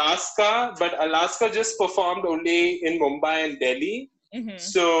was Alaska, but Alaska just performed only in Mumbai and Delhi.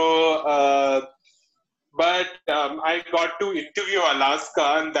 So, I got to interview Alaska,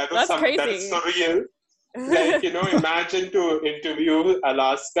 and that was something that's surreal. Like, imagine to interview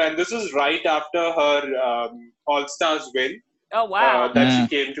Alaska, and this was right after her All Stars win. Oh wow! That she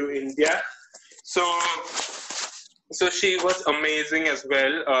came to India. So she was amazing as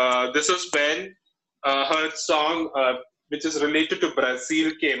well. This was when her song, which is related to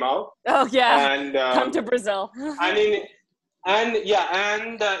Brazil, came out. Oh yeah, and come to Brazil.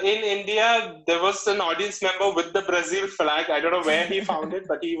 in India there was an audience member with the Brazil flag. I don't know where he found it,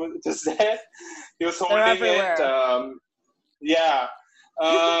 but he was just there. He was holding it.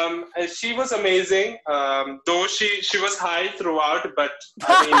 She was amazing. Though she was high throughout, but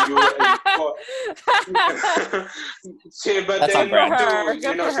I mean, but That's then on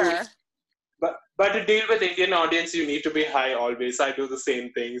brand. but to deal with Indian audience, you need to be high always. I do the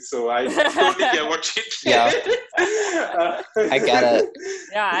same thing, so I totally get what she did. Yeah. I get it.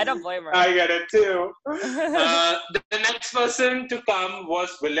 Yeah, I don't blame her. I get it too. The next person to come was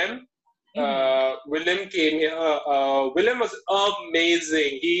Willem. Willem came here. Willem was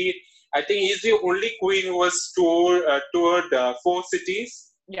amazing. I think he's the only queen who was toured 4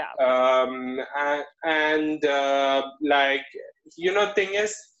 cities. Yeah. Thing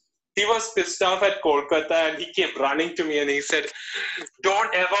is, he was pissed off at Kolkata and he came running to me and he said,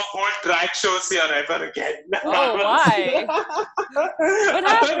 "Don't ever hold drag shows here ever again." Oh, why? What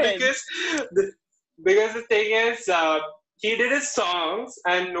happened? Because the thing is, he did his songs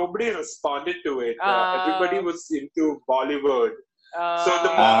and nobody responded to it. Everybody was into Bollywood. So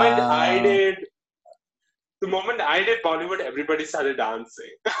the moment I did Bollywood, everybody started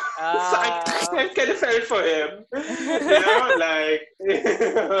dancing. So I kind of felt for him.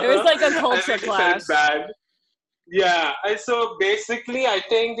 It was like a culture clash. Felt bad. Yeah, and so basically, I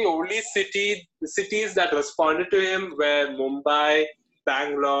think the only cities that responded to him were Mumbai,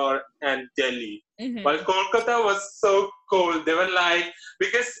 Bangalore, and Delhi. While Kolkata was so cold, they were like,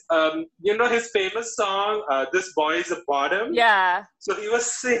 because his famous song, "This Boy Is a Bottom." Yeah. So he was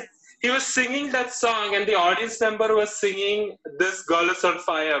singing that song, and the audience member was singing "This Girl Is on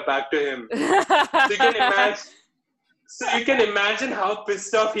Fire" back to him. So you can imagine how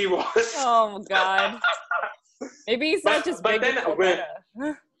pissed off he was. Oh God. Maybe he's not just big.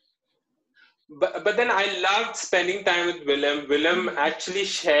 But then I loved spending time with Willem. Willem actually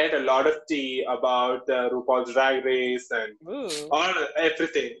shared a lot of tea about RuPaul's Drag Race and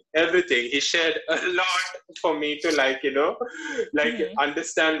everything. He shared a lot for me to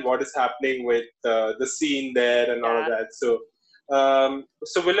understand what is happening with the scene there and all of that. So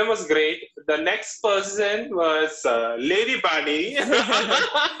Willem was great. The next person was Lady Bunny.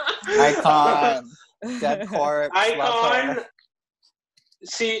 Icon. Dead corpse. Icon.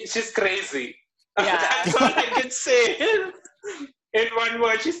 She's crazy. Yeah. That's all I can say. In one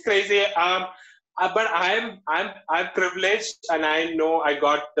word, she's crazy. But I'm privileged, and I know I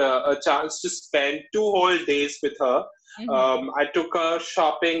got a chance to spend 2 whole days with her. I took her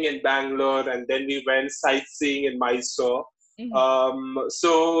shopping in Bangalore, and then we went sightseeing in Mysore.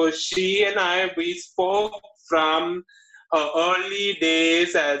 So she and we spoke from early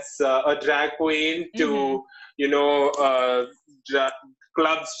days as a drag queen to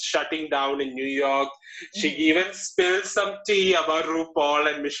clubs shutting down in New York. She even spilled some tea about RuPaul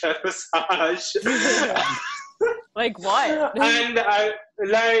and Michelle Visage. Like what? And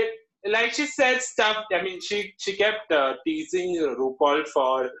like she said stuff. I mean, she kept teasing RuPaul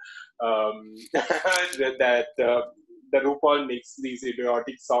for that. The RuPaul makes these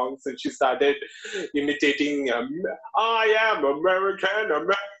idiotic songs, and she started imitating "I am American."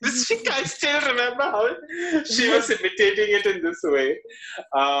 I still remember how she was imitating it in this way.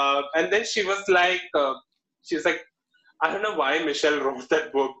 And then she was like, I don't know why Michelle wrote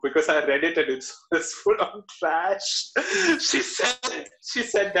that book, because I read it and it's full of trash. She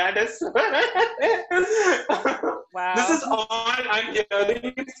said that as Wow. This is all I'm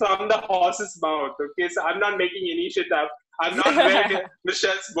hearing from the horse's mouth. Okay, so I'm not making any shit up. I've not read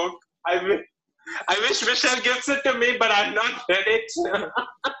Michelle's book. I wish Michelle gives it to me, but I've not read it.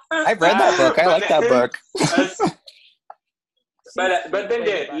 I've read that book. I like that book. But then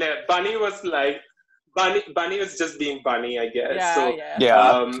Bunny was like. Bunny was just being Bunny, I guess.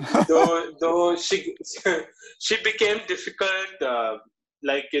 Yeah. Though she became difficult.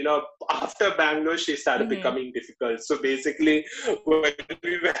 After Bangalore, she started becoming difficult. So basically, when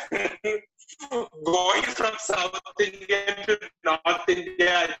we were going from South India to North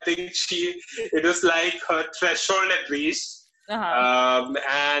India, I think it was like her threshold had reached,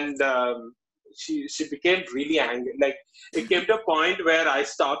 she became really angry. Like, it came to a point where I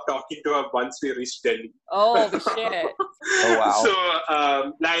stopped talking to her once we reached Delhi. Oh shit! Oh wow! So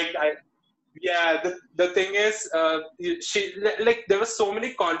the thing is, there were so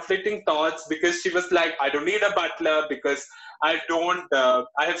many conflicting thoughts, because she was like, I don't need a butler because I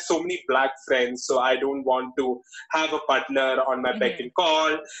have so many black friends, so I don't want to have a butler on my beck and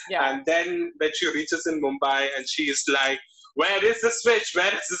call. Yeah. And then when she reaches in Mumbai and she's like, where is the switch?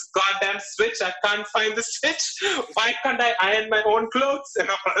 Where is this goddamn switch? I can't find the switch. Why can't I iron my own clothes and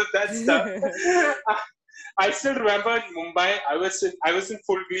all of that stuff? I still remember in Mumbai, I was in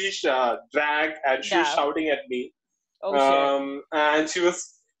full bleach drag, and she was shouting at me. Oh shit! And she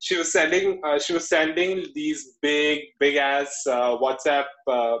was she was sending these big ass WhatsApp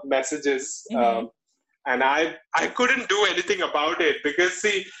messages, and I couldn't do anything about it because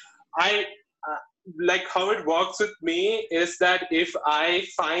see, I like how it works with me is that if I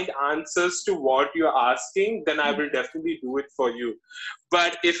find answers to what you're asking, then I will definitely do it for you.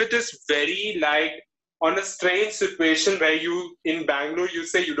 But if it is very like on a strange situation where you in Bangalore you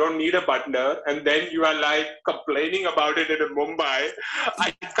say you don't need a butler and then you are like complaining about it in Mumbai,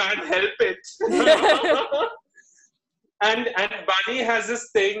 I can't help it. And Bunny has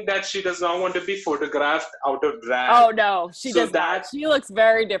this thing that she does not want to be photographed out of drag. Oh no, she does not. She looks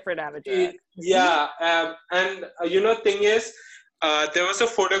very different out of drag. Yeah, and thing is, there was a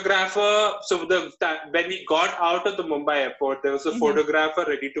photographer. So when we got out of the Mumbai airport, there was a photographer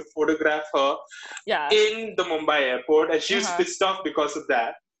ready to photograph her in the Mumbai airport, and she was pissed off because of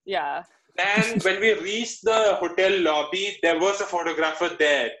that. Yeah. And when we reached the hotel lobby, there was a photographer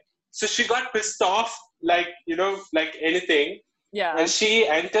there. So she got pissed off, like anything. Yeah. And she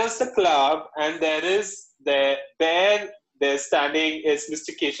enters the club, and there standing is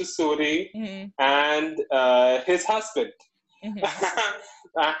Mr. Keshu Suri and his husband.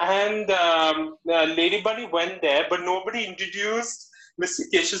 And Lady Bunny went there, but nobody introduced Mr.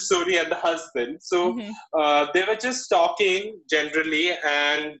 Keshu Suri and the husband. So they were just talking generally,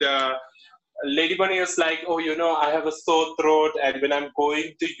 and Lady Bunny was like, oh, I have a sore throat, and when I'm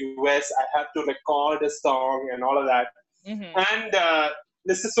going to US, I have to record a song and all of that. And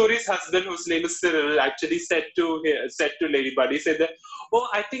Mr. Suri's husband, whose name is Cyril, actually said to Lady Bunny, said that, oh,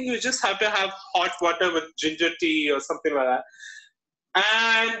 I think you just have to have hot water with ginger tea or something like that.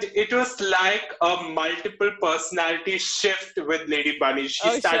 And it was like a multiple personality shift with Lady Bunny.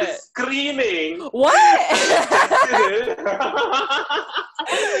 She started screaming. What?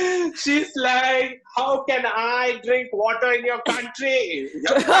 She's like, how can I drink water in your country?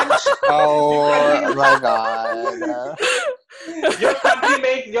 Oh my God. Your country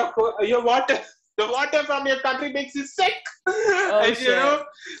makes your water. The water from your country makes you sick. And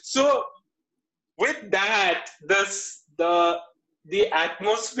so with that, the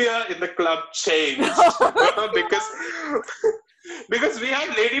atmosphere in the club changed because we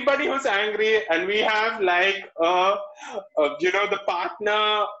have Lady Bunny who's angry, and we have like the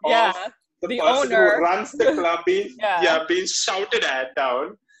partner of the person owner who runs the club being shouted at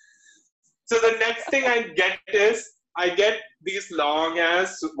down. So the next thing I get these long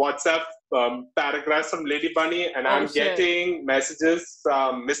ass WhatsApp paragraphs from Lady Bunny, and I'm getting messages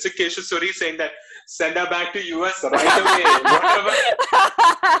from Mr. Keshu Suri saying that send her back to US right away.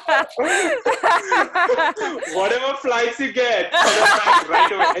 Whatever flights you get, send her back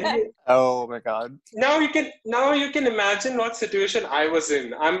right away. And oh my God. Now you can imagine what situation I was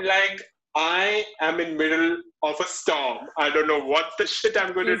in. I'm like, I am in middle of a storm. I don't know what the shit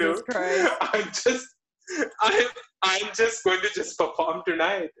I'm going to do. Christ. I'm just going to just perform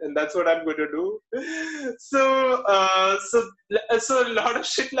tonight, and that's what I'm going to do. So a lot of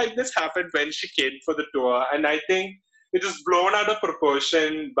shit like this happened when she came for the tour, and I think it was blown out of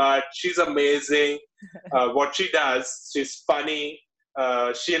proportion. But she's amazing. What she does, she's funny.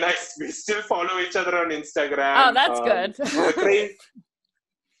 She and we still follow each other on Instagram. Oh, that's good.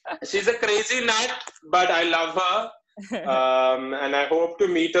 She's a crazy nut, but I love her. And I hope to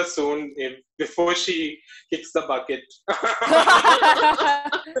meet her soon before she kicks the bucket.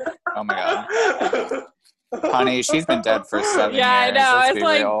 Oh my God. Honey, she's been dead for 7 years. Yeah, I know. Let's It's be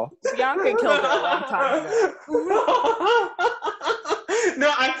like real. Bianca killed her a long time ago.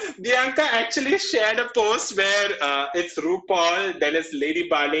 No, Bianca actually shared a post where it's RuPaul, then it's Lady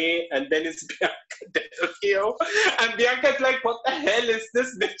Bunny, and then it's Bianca Del Rio. And Bianca's like, what the hell is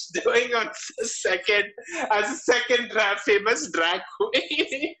this bitch doing on a second famous drag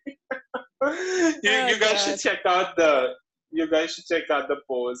queen? You guys should check out the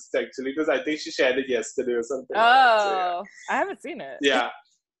post actually, because I think she shared it yesterday or something. Oh, I haven't seen it. Yeah.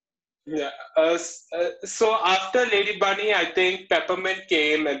 Yeah. So after Lady Bunny, I think Peppermint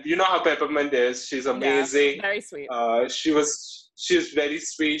came, and you know how Peppermint is. She's amazing. Yeah, very sweet. She's very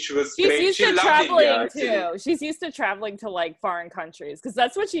sweet. She was She's great. used She to loved traveling India, too. actually. She's used to traveling to like foreign countries because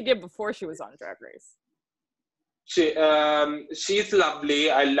that's what she did before she was on Drag Race. She's lovely.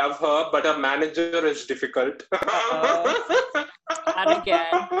 I love her, but her manager is difficult. Not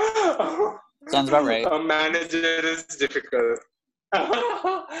again. Sounds about right. Her manager is difficult.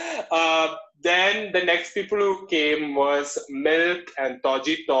 Then the next people who came was Milk and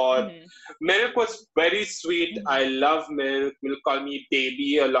Toji Todd. Milk was very sweet. I love Milk. Milk called me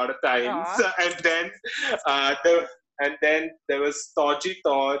baby a lot of times. And then there was Toji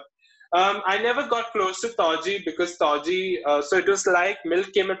Todd. I never got close to Tauji because Tauji, so it was like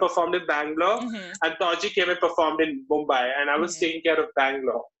Milk came and performed in Bangalore, Mhm. and Tauji came and performed in Mumbai, and I was taking care of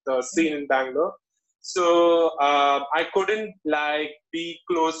Bangalore, the scene in Bangalore. So I couldn't like be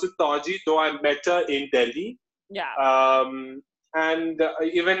close to Tauji, though I met her in Delhi. Yeah. And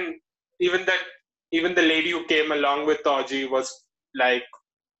even the lady who came along with Tauji was like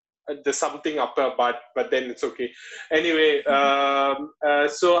there's something up her butt, but then it's okay. Anyway,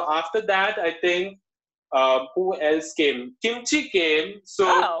 so after that, I think who else came? Kimchi came. So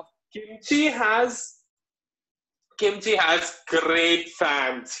Oh. Kimchi has great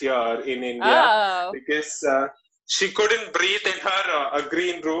fans here in India Oh. because she couldn't breathe in her a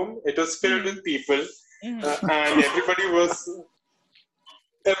green room. It was filled with people, and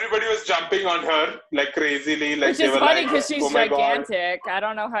everybody was jumping on her like crazily. Like Which they is were funny like, because she's "Oh my God." gigantic. I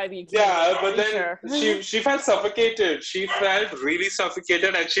don't know how you can. Yeah, but then her. she felt suffocated. She felt really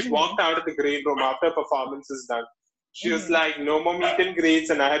suffocated, and she walked out of the green room after performance is done. She was like, "No more meet and greets,"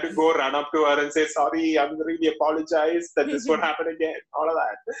 and I had to go run up to her and say, "Sorry, I'm really apologize that this would happen again." All of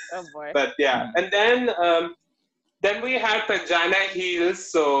that. Oh boy. But yeah, and then we had Panjana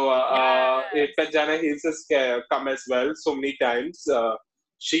Heels. So Panjana Heels has come as well so many times.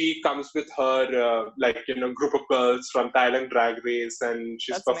 She comes with her group of girls from Thailand Drag Race, and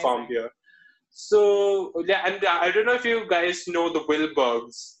she's That's performed amazing. here. So yeah, and I don't know if you guys know the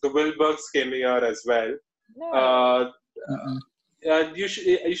Wilbergs. The Wilbergs came here as well. No. You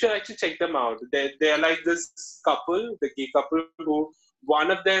should actually check them out. They're like this couple, the gay couple, who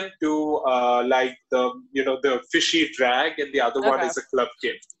one of them do like the fishy drag, and the other one Okay. is a club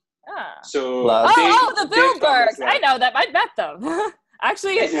kid. Ah. So Love. The they've come as Bilbergs. well. I know them. I met them.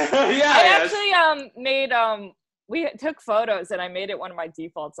 Actually, I actually made we took photos and I made it one of my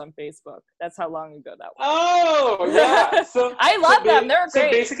defaults on Facebook. That's how long ago that was. Oh yeah. So I love them. They're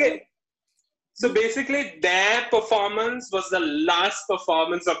great. So basically, their performance was the last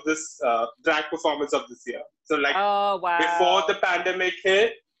performance of this drag performance of this year. So like Oh wow. before the pandemic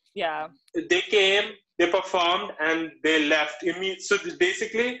hit, Yeah. they came, they performed, and they left. So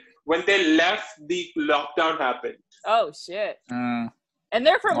basically, when they left, the lockdown happened. Oh shit. Mm. And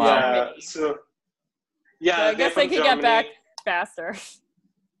they're from Germany. So I guess they could get back faster.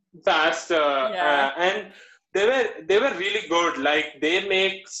 Yeah. And they were really good. Like they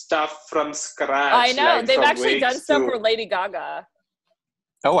make stuff from scratch. I know. like, They've from actually done wigs stuff to- for Lady Gaga.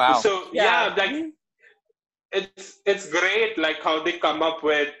 Oh wow. So Yeah. like it's great like how they come up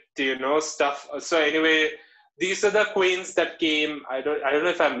with stuff. So anyway, these are the queens that came. I don't know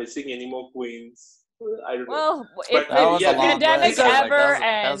if I'm missing any more queens. I don't know. Well, But if That was the a long pandemic list. Like, ever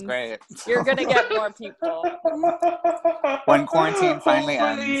that was ends, great. you're gonna get more people. When quarantine finally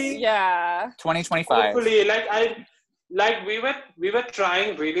Hopefully. ends. Yeah. 2025. Hopefully, we were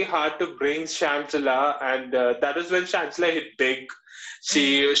trying really hard to bring Shangela, and that was when Shangela hit big.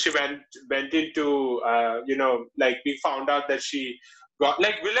 She went into we found out that she got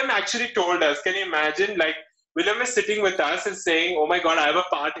Willem actually told us. Can you imagine? Like Willem is sitting with us and saying, "Oh my God, I have a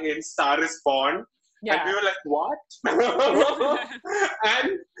part in Star Is Born." Yeah. And we were like, what?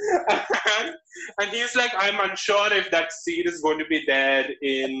 and he's like, I'm unsure if that scene is going to be there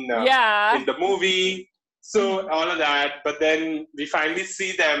in the movie. So all of that. But then we finally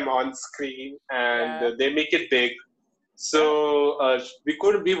see them on screen and they make it big. So we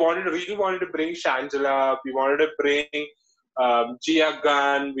really wanted to bring Shangela. We wanted to bring Gia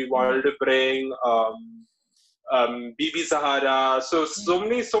Gunn. We wanted to bring Bibi Zahara. So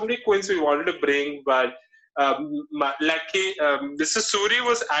many queens we wanted to bring, but Mrs. Suri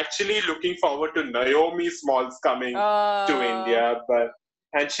was actually looking forward to Naomi Smalls coming to India,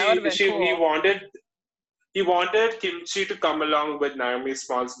 he wanted Kimchi to come along with Naomi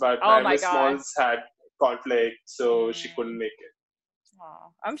Smalls, but Naomi Smalls had conflict, so she couldn't make it.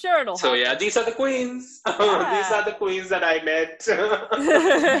 Oh, I'm sure it'll happen. Yeah, these are the queens. Yeah. These are the queens that I met.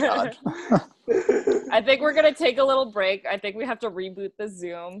 God. I think we're gonna take a little break. I think we have to reboot the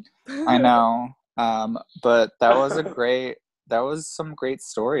Zoom. I know. But that was some great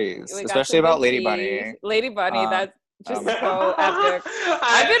stories, especially about Lady Bunny. Lady Bunny, that's just so epic.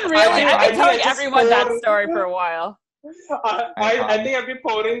 I've been telling everyone that story for a while. I think I've been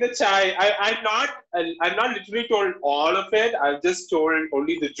pouring the chai. I'm not literally told all of it. I've just told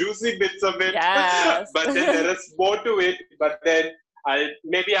only the juicy bits of it. Yes. But then there is more to it. But then I'll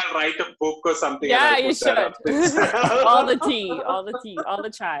write a book or something. Yeah, you should. all the tea, all the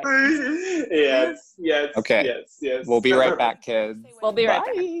chai. Yes. Okay. Yes. We'll be right back, kids. We'll be right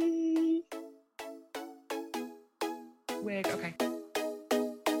back. Wig, okay.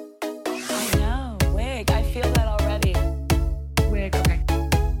 I know, wig. I feel that already. Wig, okay.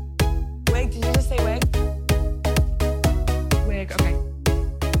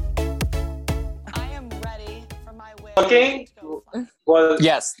 working? Well,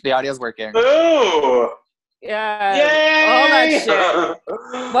 Yes, the audio's working. oh, Yeah. yay! All that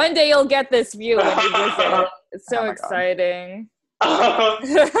shit. One day you'll get this view when you visit. It's so Oh my God. exciting.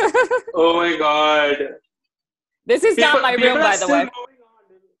 Oh my god. This is not my room, are by the still way. moving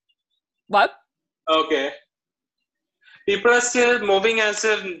What? on. Okay. People are still moving as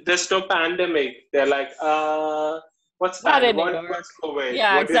if there's no pandemic. They're like, what's Not in New pandemic? York. What's COVID?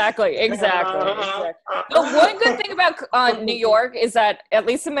 Yeah, What is- exactly. The one good thing about New York is that at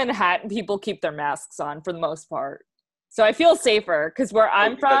least in Manhattan, people keep their masks on for the most part. So I feel safer because where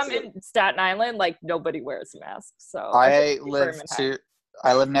I'm Okay, from that's in Staten Island, like nobody wears masks. So I feel safer in Manhattan.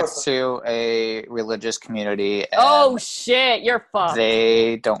 live next to a religious community. And Oh shit, you're fucked.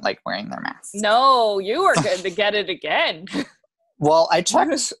 they don't like wearing their masks. No, you are going to get it again. Well, I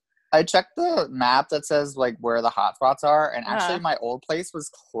checked the map that says like where the hotspots are, and actually my old place was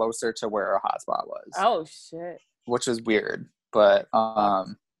closer to where a hotspot was. Oh shit. Which is weird, but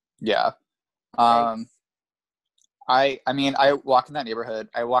yeah. I mean, I walk in that neighborhood.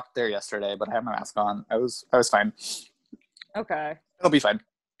 I walked there yesterday, but I had my mask on. I was fine. Okay. It'll be fine.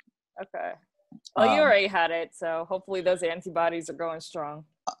 Okay. Well, you already had it, so hopefully those antibodies are going strong.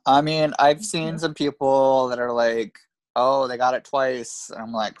 I mean, I've seen some people that are like, oh, they got it twice. And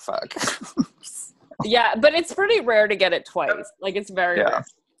I'm like, fuck. Yeah, but it's pretty rare to get it twice. Like, it's very rare.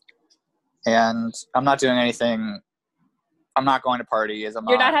 And I'm not doing anything. I'm not going to parties.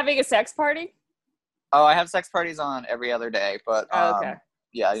 You're not having a sex party? Oh, I have sex parties on every other day, but okay.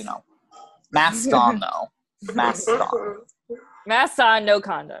 Yeah, you know. Masked on, though. Masked on. Masks on, no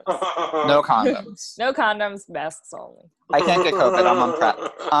condoms. No condoms. No condoms, masks only. I can't get COVID. I'm on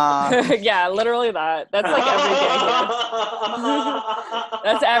PrEP. Yeah, literally that. That's like every gay here.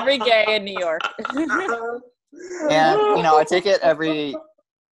 That's every gay in New York. And, you know, I take it every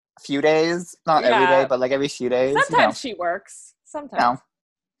few days. Not every day, but like every few days. Sometimes she works. Sometimes.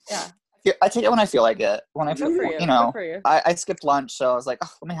 Yeah. I take it when I feel like it. When I feel, you know, I skipped lunch, so I was like, oh,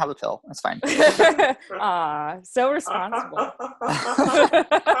 let me have a pill. It's fine. Aw, so responsible.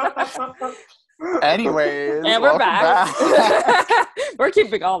 Anyways, and we're back. We're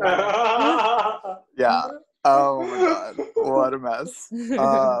keeping all that. Yeah. Oh my god, what a mess.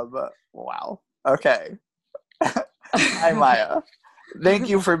 Wow. Okay. Hi, Maya. Thank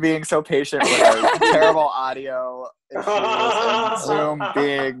you for being so patient with our terrible audio issues and Zoom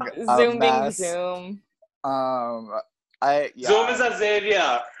being a mess. Zoom. Zoom is a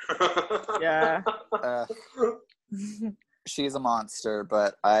savior. Yeah. She's a monster,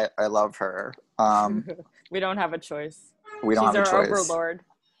 but I love her. We don't have a choice. We don't have a choice. She's our overlord.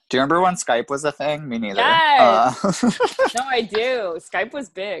 Do you remember when Skype was a thing? Me neither. Yes. No, I do. Skype was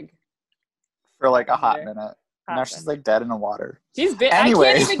big. For like a hot minute. Now she's like dead in the water. She's been.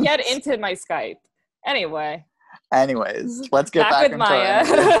 Anyway. I can't even get into my Skype. Anyways, let's get back with into Maya.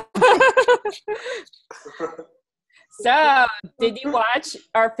 So, did you watch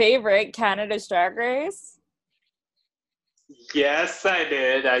our favorite Canada's Drag Race? Yes, I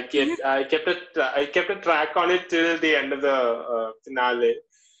did. I kept a track on it till the end of the finale.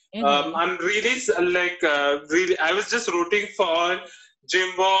 Mm-hmm. I'm really I was just rooting for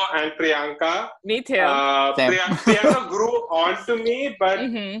Jimbo and Priyanka. Me too. Priyanka grew on to me, but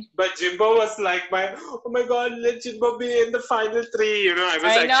Jimbo was like oh my god, let Jimbo be in the final three. You know, I was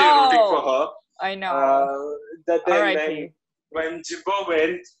actually rooting for her. I know. When Jimbo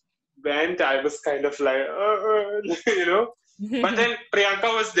went, I was kind of like, you know. But then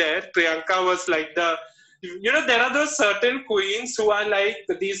Priyanka was there. Priyanka was like there are those certain queens who are like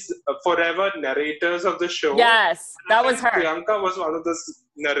these forever narrators of the show. Yes, that was her. Priyanka was one of those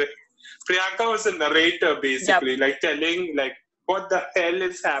Priyanka was a narrator, basically, like telling like what the hell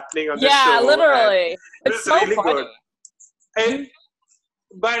is happening on the show. Yeah, literally. It's so really funny. Good.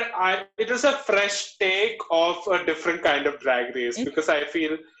 But it was a fresh take of a different kind of drag race because I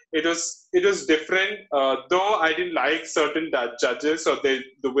feel it was different. Though I didn't like certain judges or the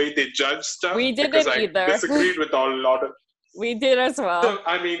way they judged stuff. We didn't either. I disagreed with a lot of. We did as well. So,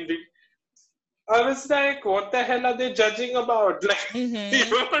 I mean, I was like, what the hell are they judging about? Like,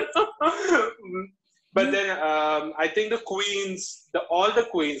 But then I think the queens, all the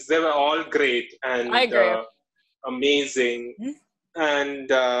queens, they were all great and I agree. Amazing. And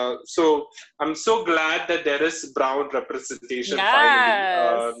so I'm so glad that there is brown representation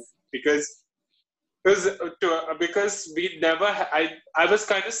finally, because we never. I was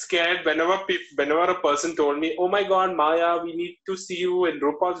kind of scared whenever a person told me, "Oh my God, Maya, we need to see you in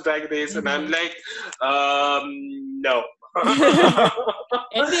RuPaul's Drag Race," and I'm like, no.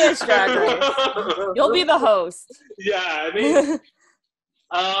 India's Drag Race. You'll be the host. Yeah, I mean.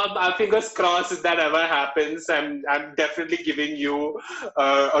 Fingers crossed if that ever happens. I'm definitely giving you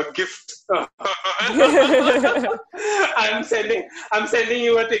a gift. I'm sending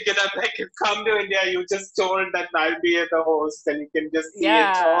you a ticket. I'm like, you come to India. You just told that I'll be the host, and you can just see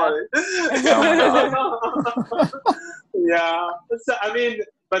it all. Yeah. So I mean,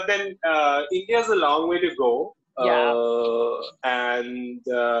 but then India's a long way to go. And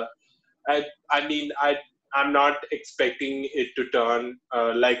I mean, I'm not expecting it to turn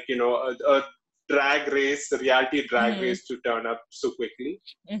like, you know, a drag race, a reality drag race to turn up so quickly.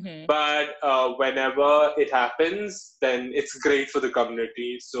 But whenever it happens, then it's great for the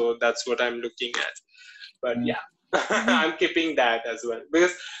community. So that's what I'm looking at. But yeah, I'm keeping that as well.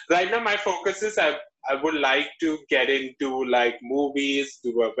 Because right now my focus is I would like to get into like movies,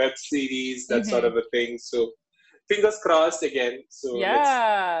 do a web series, that sort of a thing. So fingers crossed again. So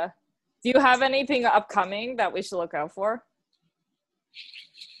yeah. Do you have anything upcoming that we should look out for?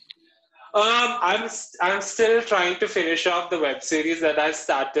 I'm still trying to finish off the web series that I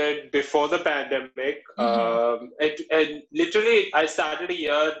started before the pandemic. Literally, I started a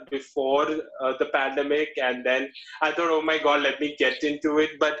year before the pandemic, and then I thought, oh my God, let me get into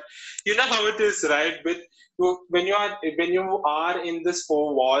it. But you know how it is, right? When you are in this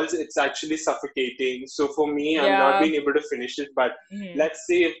four walls, it's actually suffocating. So for me, I'm not being able to finish it. But let's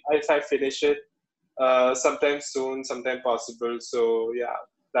see if I finish it sometime soon, sometime possible. So yeah.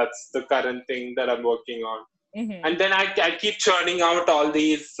 That's the current thing that I'm working on. And then I keep churning out all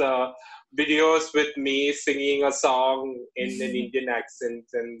these videos with me singing a song in an Indian accent.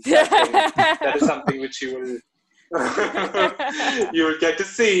 And that is something which you will get to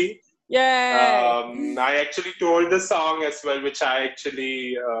see. Yay! I actually told the song as well, which I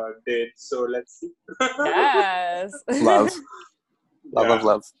actually did. So let's see. Yes. Love.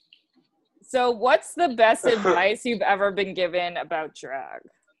 So what's the best advice you've ever been given about drag?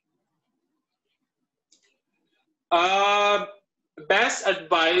 Best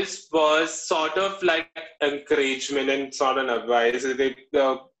advice was sort of like encouragement and sort of advice.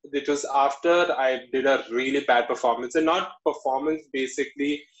 It was after I did a really bad performance, and not performance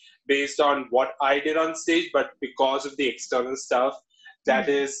basically based on what I did on stage, but because of the external stuff. That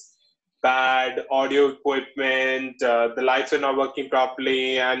is bad audio equipment, the lights were not working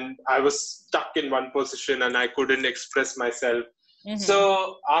properly, and I was stuck in one position and I couldn't express myself.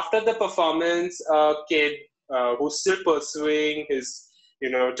 So after the performance, a kid who's still pursuing his,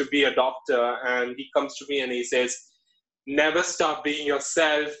 to be a doctor, and he comes to me and he says, never stop being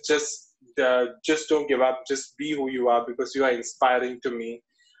yourself, just don't give up, just be who you are, because you are inspiring to me.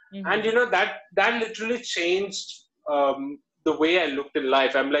 And that literally changed the way I looked in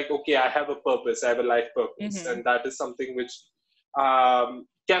life. I'm like, okay, I have a purpose, I have a life purpose, and that is something which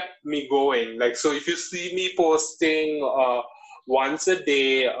kept me going. Like, so if you see me posting once a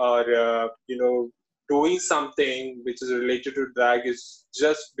day, or doing something which is related to drag, is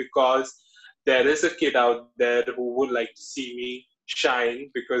just because there is a kid out there who would like to see me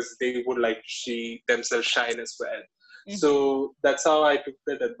shine, because they would like to see themselves shine as well. So that's how I took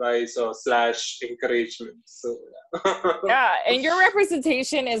that advice or / encouragement. So yeah, and your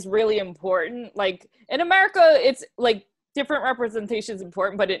representation is really important. Like in America, it's like different representation is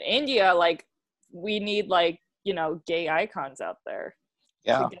important, but in India, like we need gay icons out there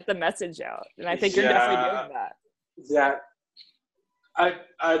to get the message out. And I think you're definitely doing that. Yeah.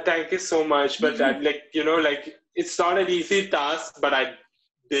 I thank you so much, but it's not an easy task, but I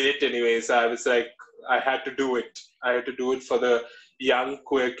did it anyways. I was like, I had to do it. I had to do it for the young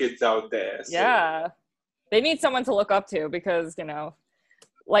queer kids out there. So. Yeah. They need someone to look up to, because,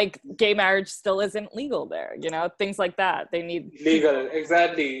 like gay marriage still isn't legal there, things like that. They need legal,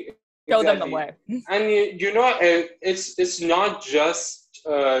 exactly. Show them the way. And it's not just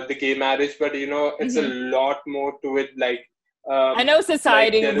the gay marriage, but it's a lot more to it. Like I know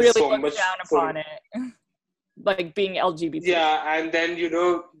society really looks down upon it. Like being LGBT. Yeah, and then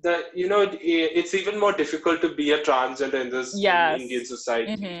it's even more difficult to be a transgender in this Indian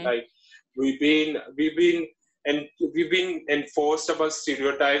society. Like we've been enforced about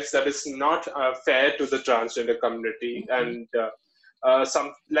stereotypes that is not fair to the transgender community, and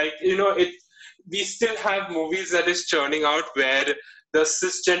we still have movies that is churning out where the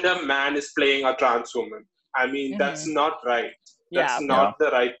cisgender man is playing a trans woman. I mean, that's not right. That's not the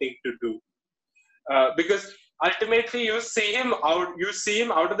right thing to do. Because ultimately you see him out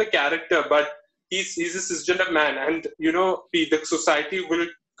of the character, but he's a cisgender man, and the society will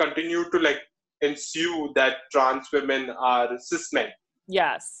continue to ensue that trans women are cis men.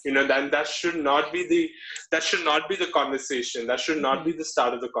 Yes. Then that should not be the conversation. That should not be the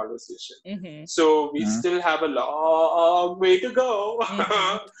start of the conversation. Mm-hmm. So we still have a long way to go.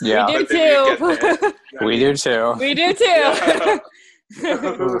 Mm-hmm. Yeah. We do But then we'll too. get there. We do too. We do too. Yeah.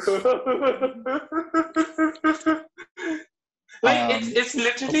 Like it's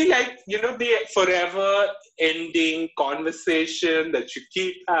literally like the forever ending conversation that you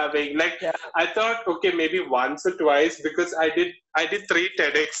keep having. Like Yeah. I thought, okay, maybe once or twice, because I did 3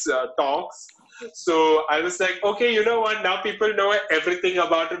 TEDx talks. So I was like, okay, you know what? Now people know everything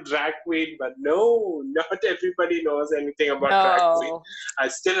about a drag queen, but no, not everybody knows anything about drag queen. No. I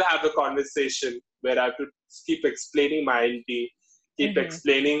still have a conversation where I have to keep explaining my identity, keep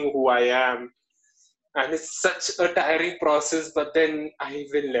explaining who I am. And it's such a tiring process, but then I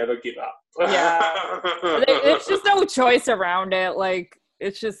will never give up. Yeah. There's just no choice around it. Like,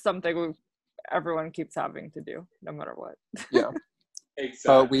 it's just something everyone keeps having to do, no matter what. Yeah. Exactly.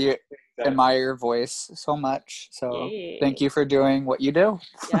 But we admire your voice so much. So Yay. thank you for doing what you do.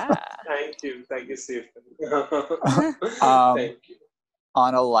 Yeah. Thank you, Stephen. Thank you.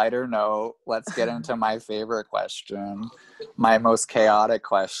 On a lighter note, let's get into my favorite question, my most chaotic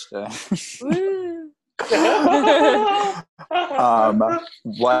question.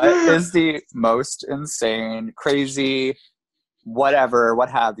 What is the most insane, crazy, whatever,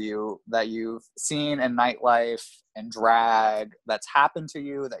 what have you, that you've seen in nightlife and drag that's happened to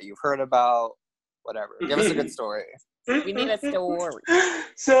you, that you've heard about, whatever? Give us a good story. We need a story.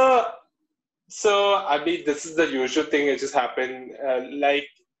 So I mean, this is the usual thing. It just happened. Like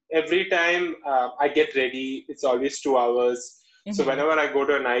every time I get ready, it's always 2 hours. So whenever I go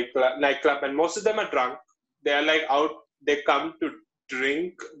to a nightclub, and most of them are drunk, they are like out. They come to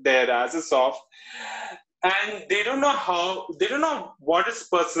drink their asses off, and they don't know what is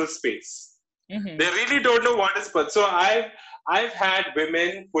personal space. They really don't know what is personal. So I've had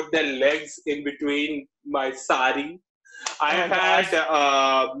women put their legs in between my sari. I've had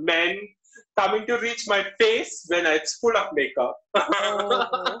men coming to reach my face when it's full of makeup.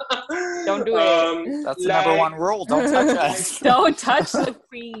 Don't do it. That's the number one rule. Don't touch us. Don't touch the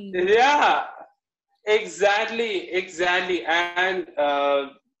queen. Yeah, exactly. And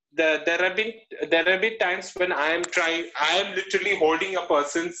there have been times when I am literally holding a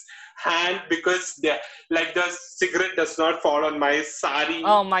person's hand because the cigarette does not fall on my sari.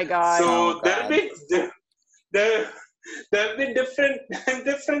 Oh my god. So there have been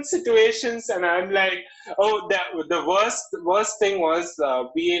different situations, and I'm like, oh, the worst thing was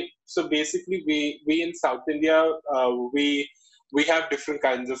we in South India we have different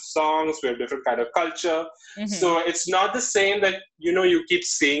kinds of songs, we have different kind of culture. So it's not the same that you keep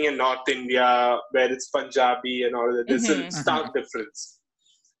seeing in North India where it's Punjabi and all that. There's a stark difference.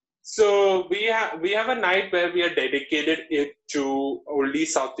 So we have a night where we are dedicated it to only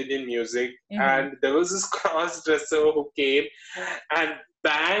South Indian music, and there was this cross-dresser who came and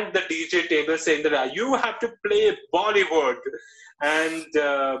banged the DJ table saying that you have to play Bollywood, and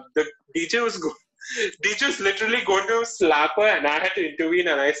the DJ was literally going to slap her, and I had to intervene,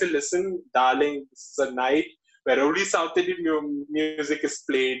 and I said, listen, darling, this is a night where only South Indian music is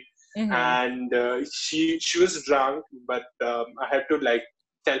played, and she was drunk, but I had to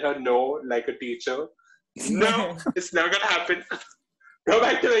tell her no, like a teacher. No, it's never gonna happen. Go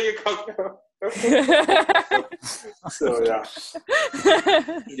back to where you come from. So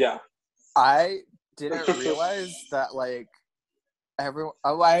yeah. I didn't realize that everyone.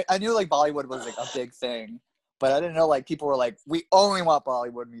 I knew Bollywood was a big thing, but I didn't know people were we only want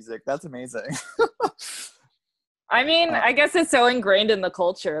Bollywood music. That's amazing. I mean, I guess it's so ingrained in the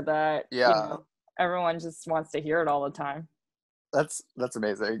culture that everyone just wants to hear it all the time. That's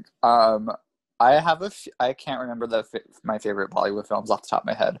amazing. I can't remember my favorite Bollywood films off the top of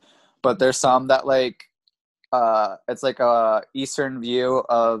my head, but there's some that it's a Eastern view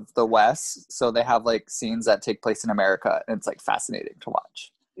of the West, so they have scenes that take place in America, and it's fascinating to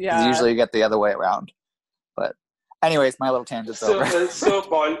watch. Yeah. Usually you get the other way around, but anyways, my little tangent's over. So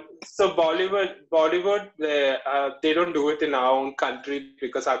Bollywood, they don't do it in our own country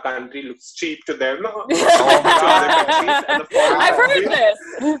because our country looks cheap to them. I've heard this.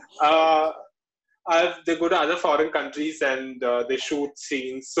 They go to other foreign countries and they shoot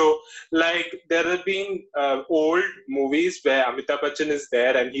scenes. So, there have been old movies where Amitabh Bachchan is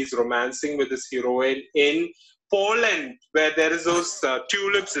there and he's romancing with his heroine in Poland, where there is those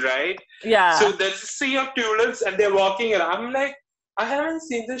tulips, right? Yeah. So there's a sea of tulips and they're walking around. I'm like, I haven't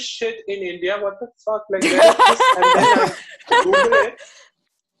seen this shit in India. What the fuck? And then I Google it.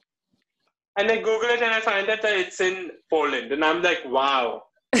 And I Google it and I find that it's in Poland. And I'm like, wow.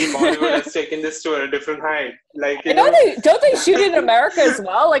 Bollywood has taken this to a different height. Like, I know don't they shoot in America as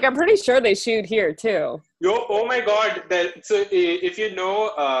well? Like I'm pretty sure they shoot here too. Oh my God! So if you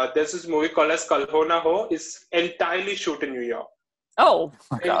know, there's this movie called as Kal Ho Na Ho. It's entirely shoot in New York. Oh,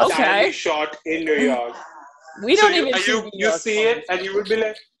 Entirely okay. shot in New York. We don't even shoot New you York see it, and you will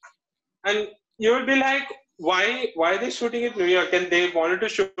be like, why are they shooting in New York? And they wanted to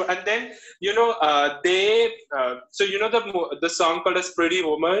shoot, and then so you know the song called as Pretty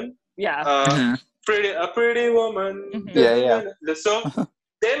Woman. Yeah. Pretty woman. Mhm. Yeah. So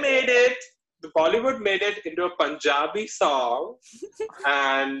they made it. The Bollywood made it into a Punjabi song,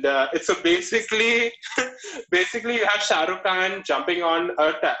 and it's basically you have Shah Rukh Khan jumping on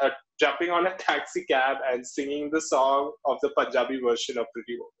a taxi cab and singing the song of the Punjabi version of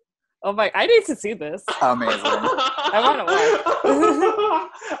Pretty Woman. Oh my! I need to see this. Amazing. I want to watch.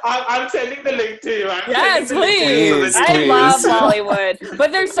 I'm sending the link to you. Yes, Please, I love please. Bollywood,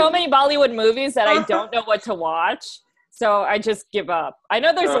 but there's so many Bollywood movies that I don't know what to watch, so I just give up. I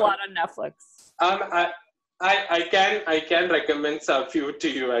know there's a lot on Netflix. I can recommend a few to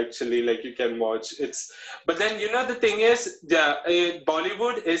you actually. Like you can watch. But then the thing is,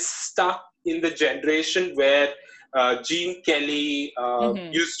 Bollywood is stuck in the generation where Gene Kelly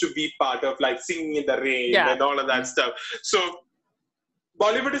used to be part of, like Singing in the Rain and all of that stuff. So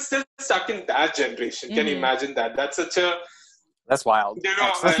Bollywood is still stuck in that generation. Can you imagine that? That's such a wild.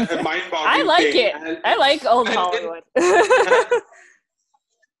 a mind-boggling I like thing. it. I like old Hollywood.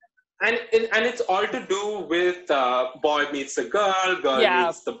 And it's all to do with boy meets the girl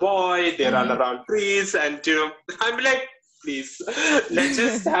meets the boy, they run around trees, and I'm like, please, let's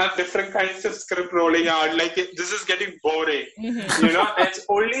just have different kinds of script rolling out. Like this is getting boring, It's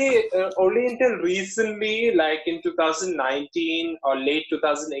only until recently, like in 2019 or late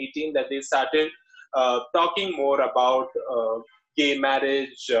 2018, that they started talking more about gay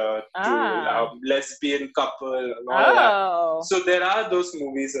marriage to lesbian couple and all that. So there are those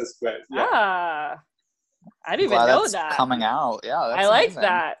movies as well. Yeah. I didn't even know that's that. Coming out. Yeah, that's I like amazing.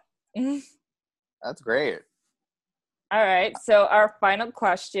 that. That's great. All right. So our final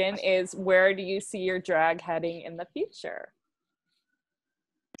question is, where do you see your drag heading in the future?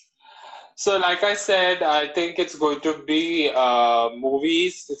 So like I said, I think it's going to be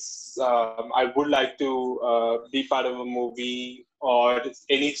movies. I would like to be part of a movie or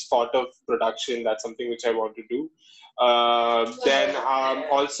any sort of production. That's something which I want to do. Then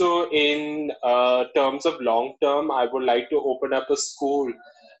also in terms of long term, I would like to open up a school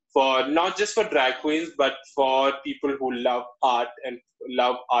for not just for drag queens, but for people who love art and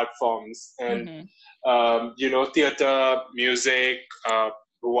love art forms and theater, music,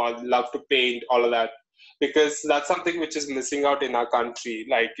 who love to paint, all of that, because that's something which is missing out in our country.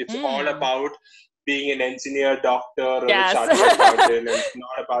 Like it's all about being an engineer, doctor, or a chartered accountant, and it's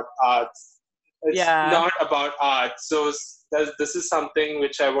not about arts. It's not about art. So this is something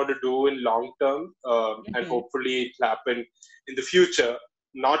which I want to do in long term, and hopefully it will happen in the future.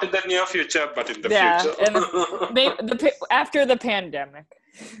 Not in the near future, but in the future. After the pandemic.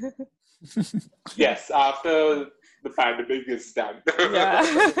 Yes, after the pandemic is done.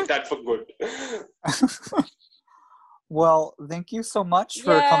 That's for good. Well, thank you so much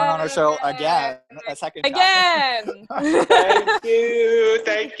for coming on our show again, a second time. Again.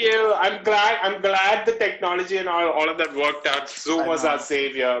 Thank you. I'm glad the technology and all of that worked out. Zoom was our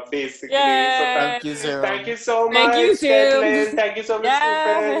savior, basically. Yay. So Thank you, Zoom. Thank you so much. Thank you, Zoom. Caitlin. Thank you so much,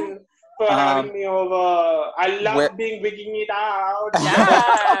 Stephen, for having me over. I love wigging it out.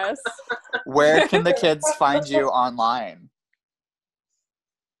 Yes. Where can the kids find you online?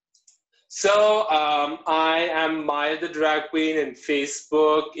 So I am Maya the Drag Queen in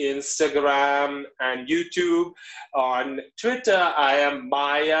Facebook, Instagram, and YouTube. On Twitter, I am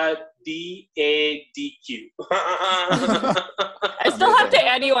Maya DADQ. I still have to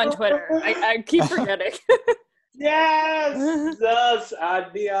add you on Twitter. I keep forgetting. Yes,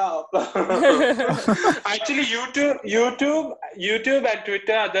 add me up. Actually, YouTube and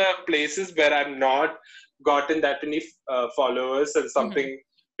Twitter are the places where I've not gotten that many followers, and something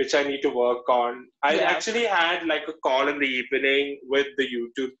which I need to work on. I actually had like a call in the evening with the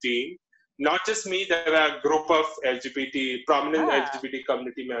YouTube team. Not just me, there were a group of prominent LGBT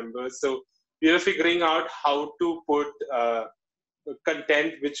community members. So we were figuring out how to put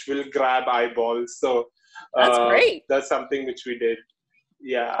content which will grab eyeballs. So that's great. That's something which we did.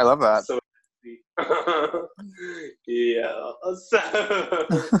 Yeah. I love that. So, yeah.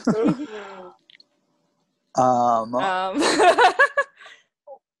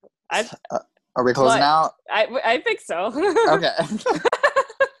 Are we closing out? I think so. Okay.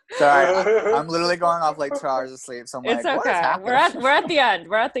 Sorry, I'm literally going off like 2 hours of sleep. So I'm It's like, what is okay. happening? We're at the end.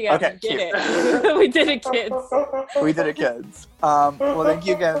 We're at the end. Okay, We did cute. it. We did it, kids. We did it, kids. Well, thank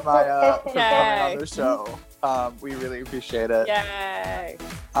you again, Maya, for coming Yay. on the show. We really appreciate it. Yay.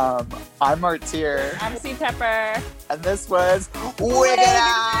 I'm Martyr, I'm C Tepper. and this was Wig It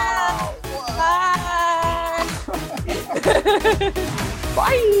Out.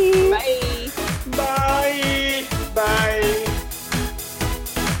 Bye. Bye. Bye. Bye.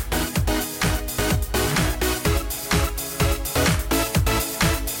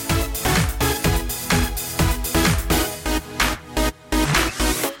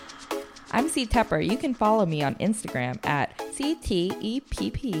 I'm C Tepper. You can follow me on Instagram at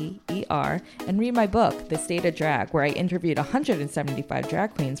CTEPPER and read my book, The State of Drag, where I interviewed 175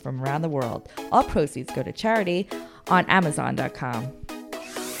 drag queens from around the world. All proceeds go to charity on Amazon.com.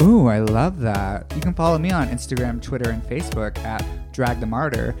 Ooh, I love that. You can follow me on Instagram, Twitter, and Facebook at Drag the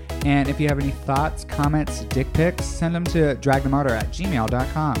Martyr. And if you have any thoughts, comments, dick pics, send them to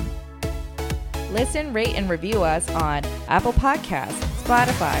dragthemartyr@gmail.com. Listen, rate, and review us on Apple Podcasts,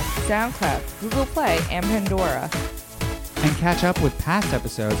 Spotify, SoundCloud, Google Play, and Pandora. And catch up with past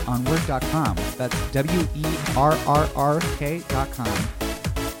episodes on work.com. That's WERRRK.com.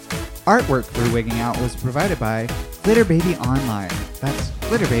 Artwork for Wigging Out was provided by Glitter Baby Online. That's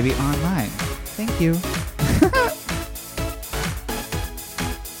Glitter Baby Online. Thank you.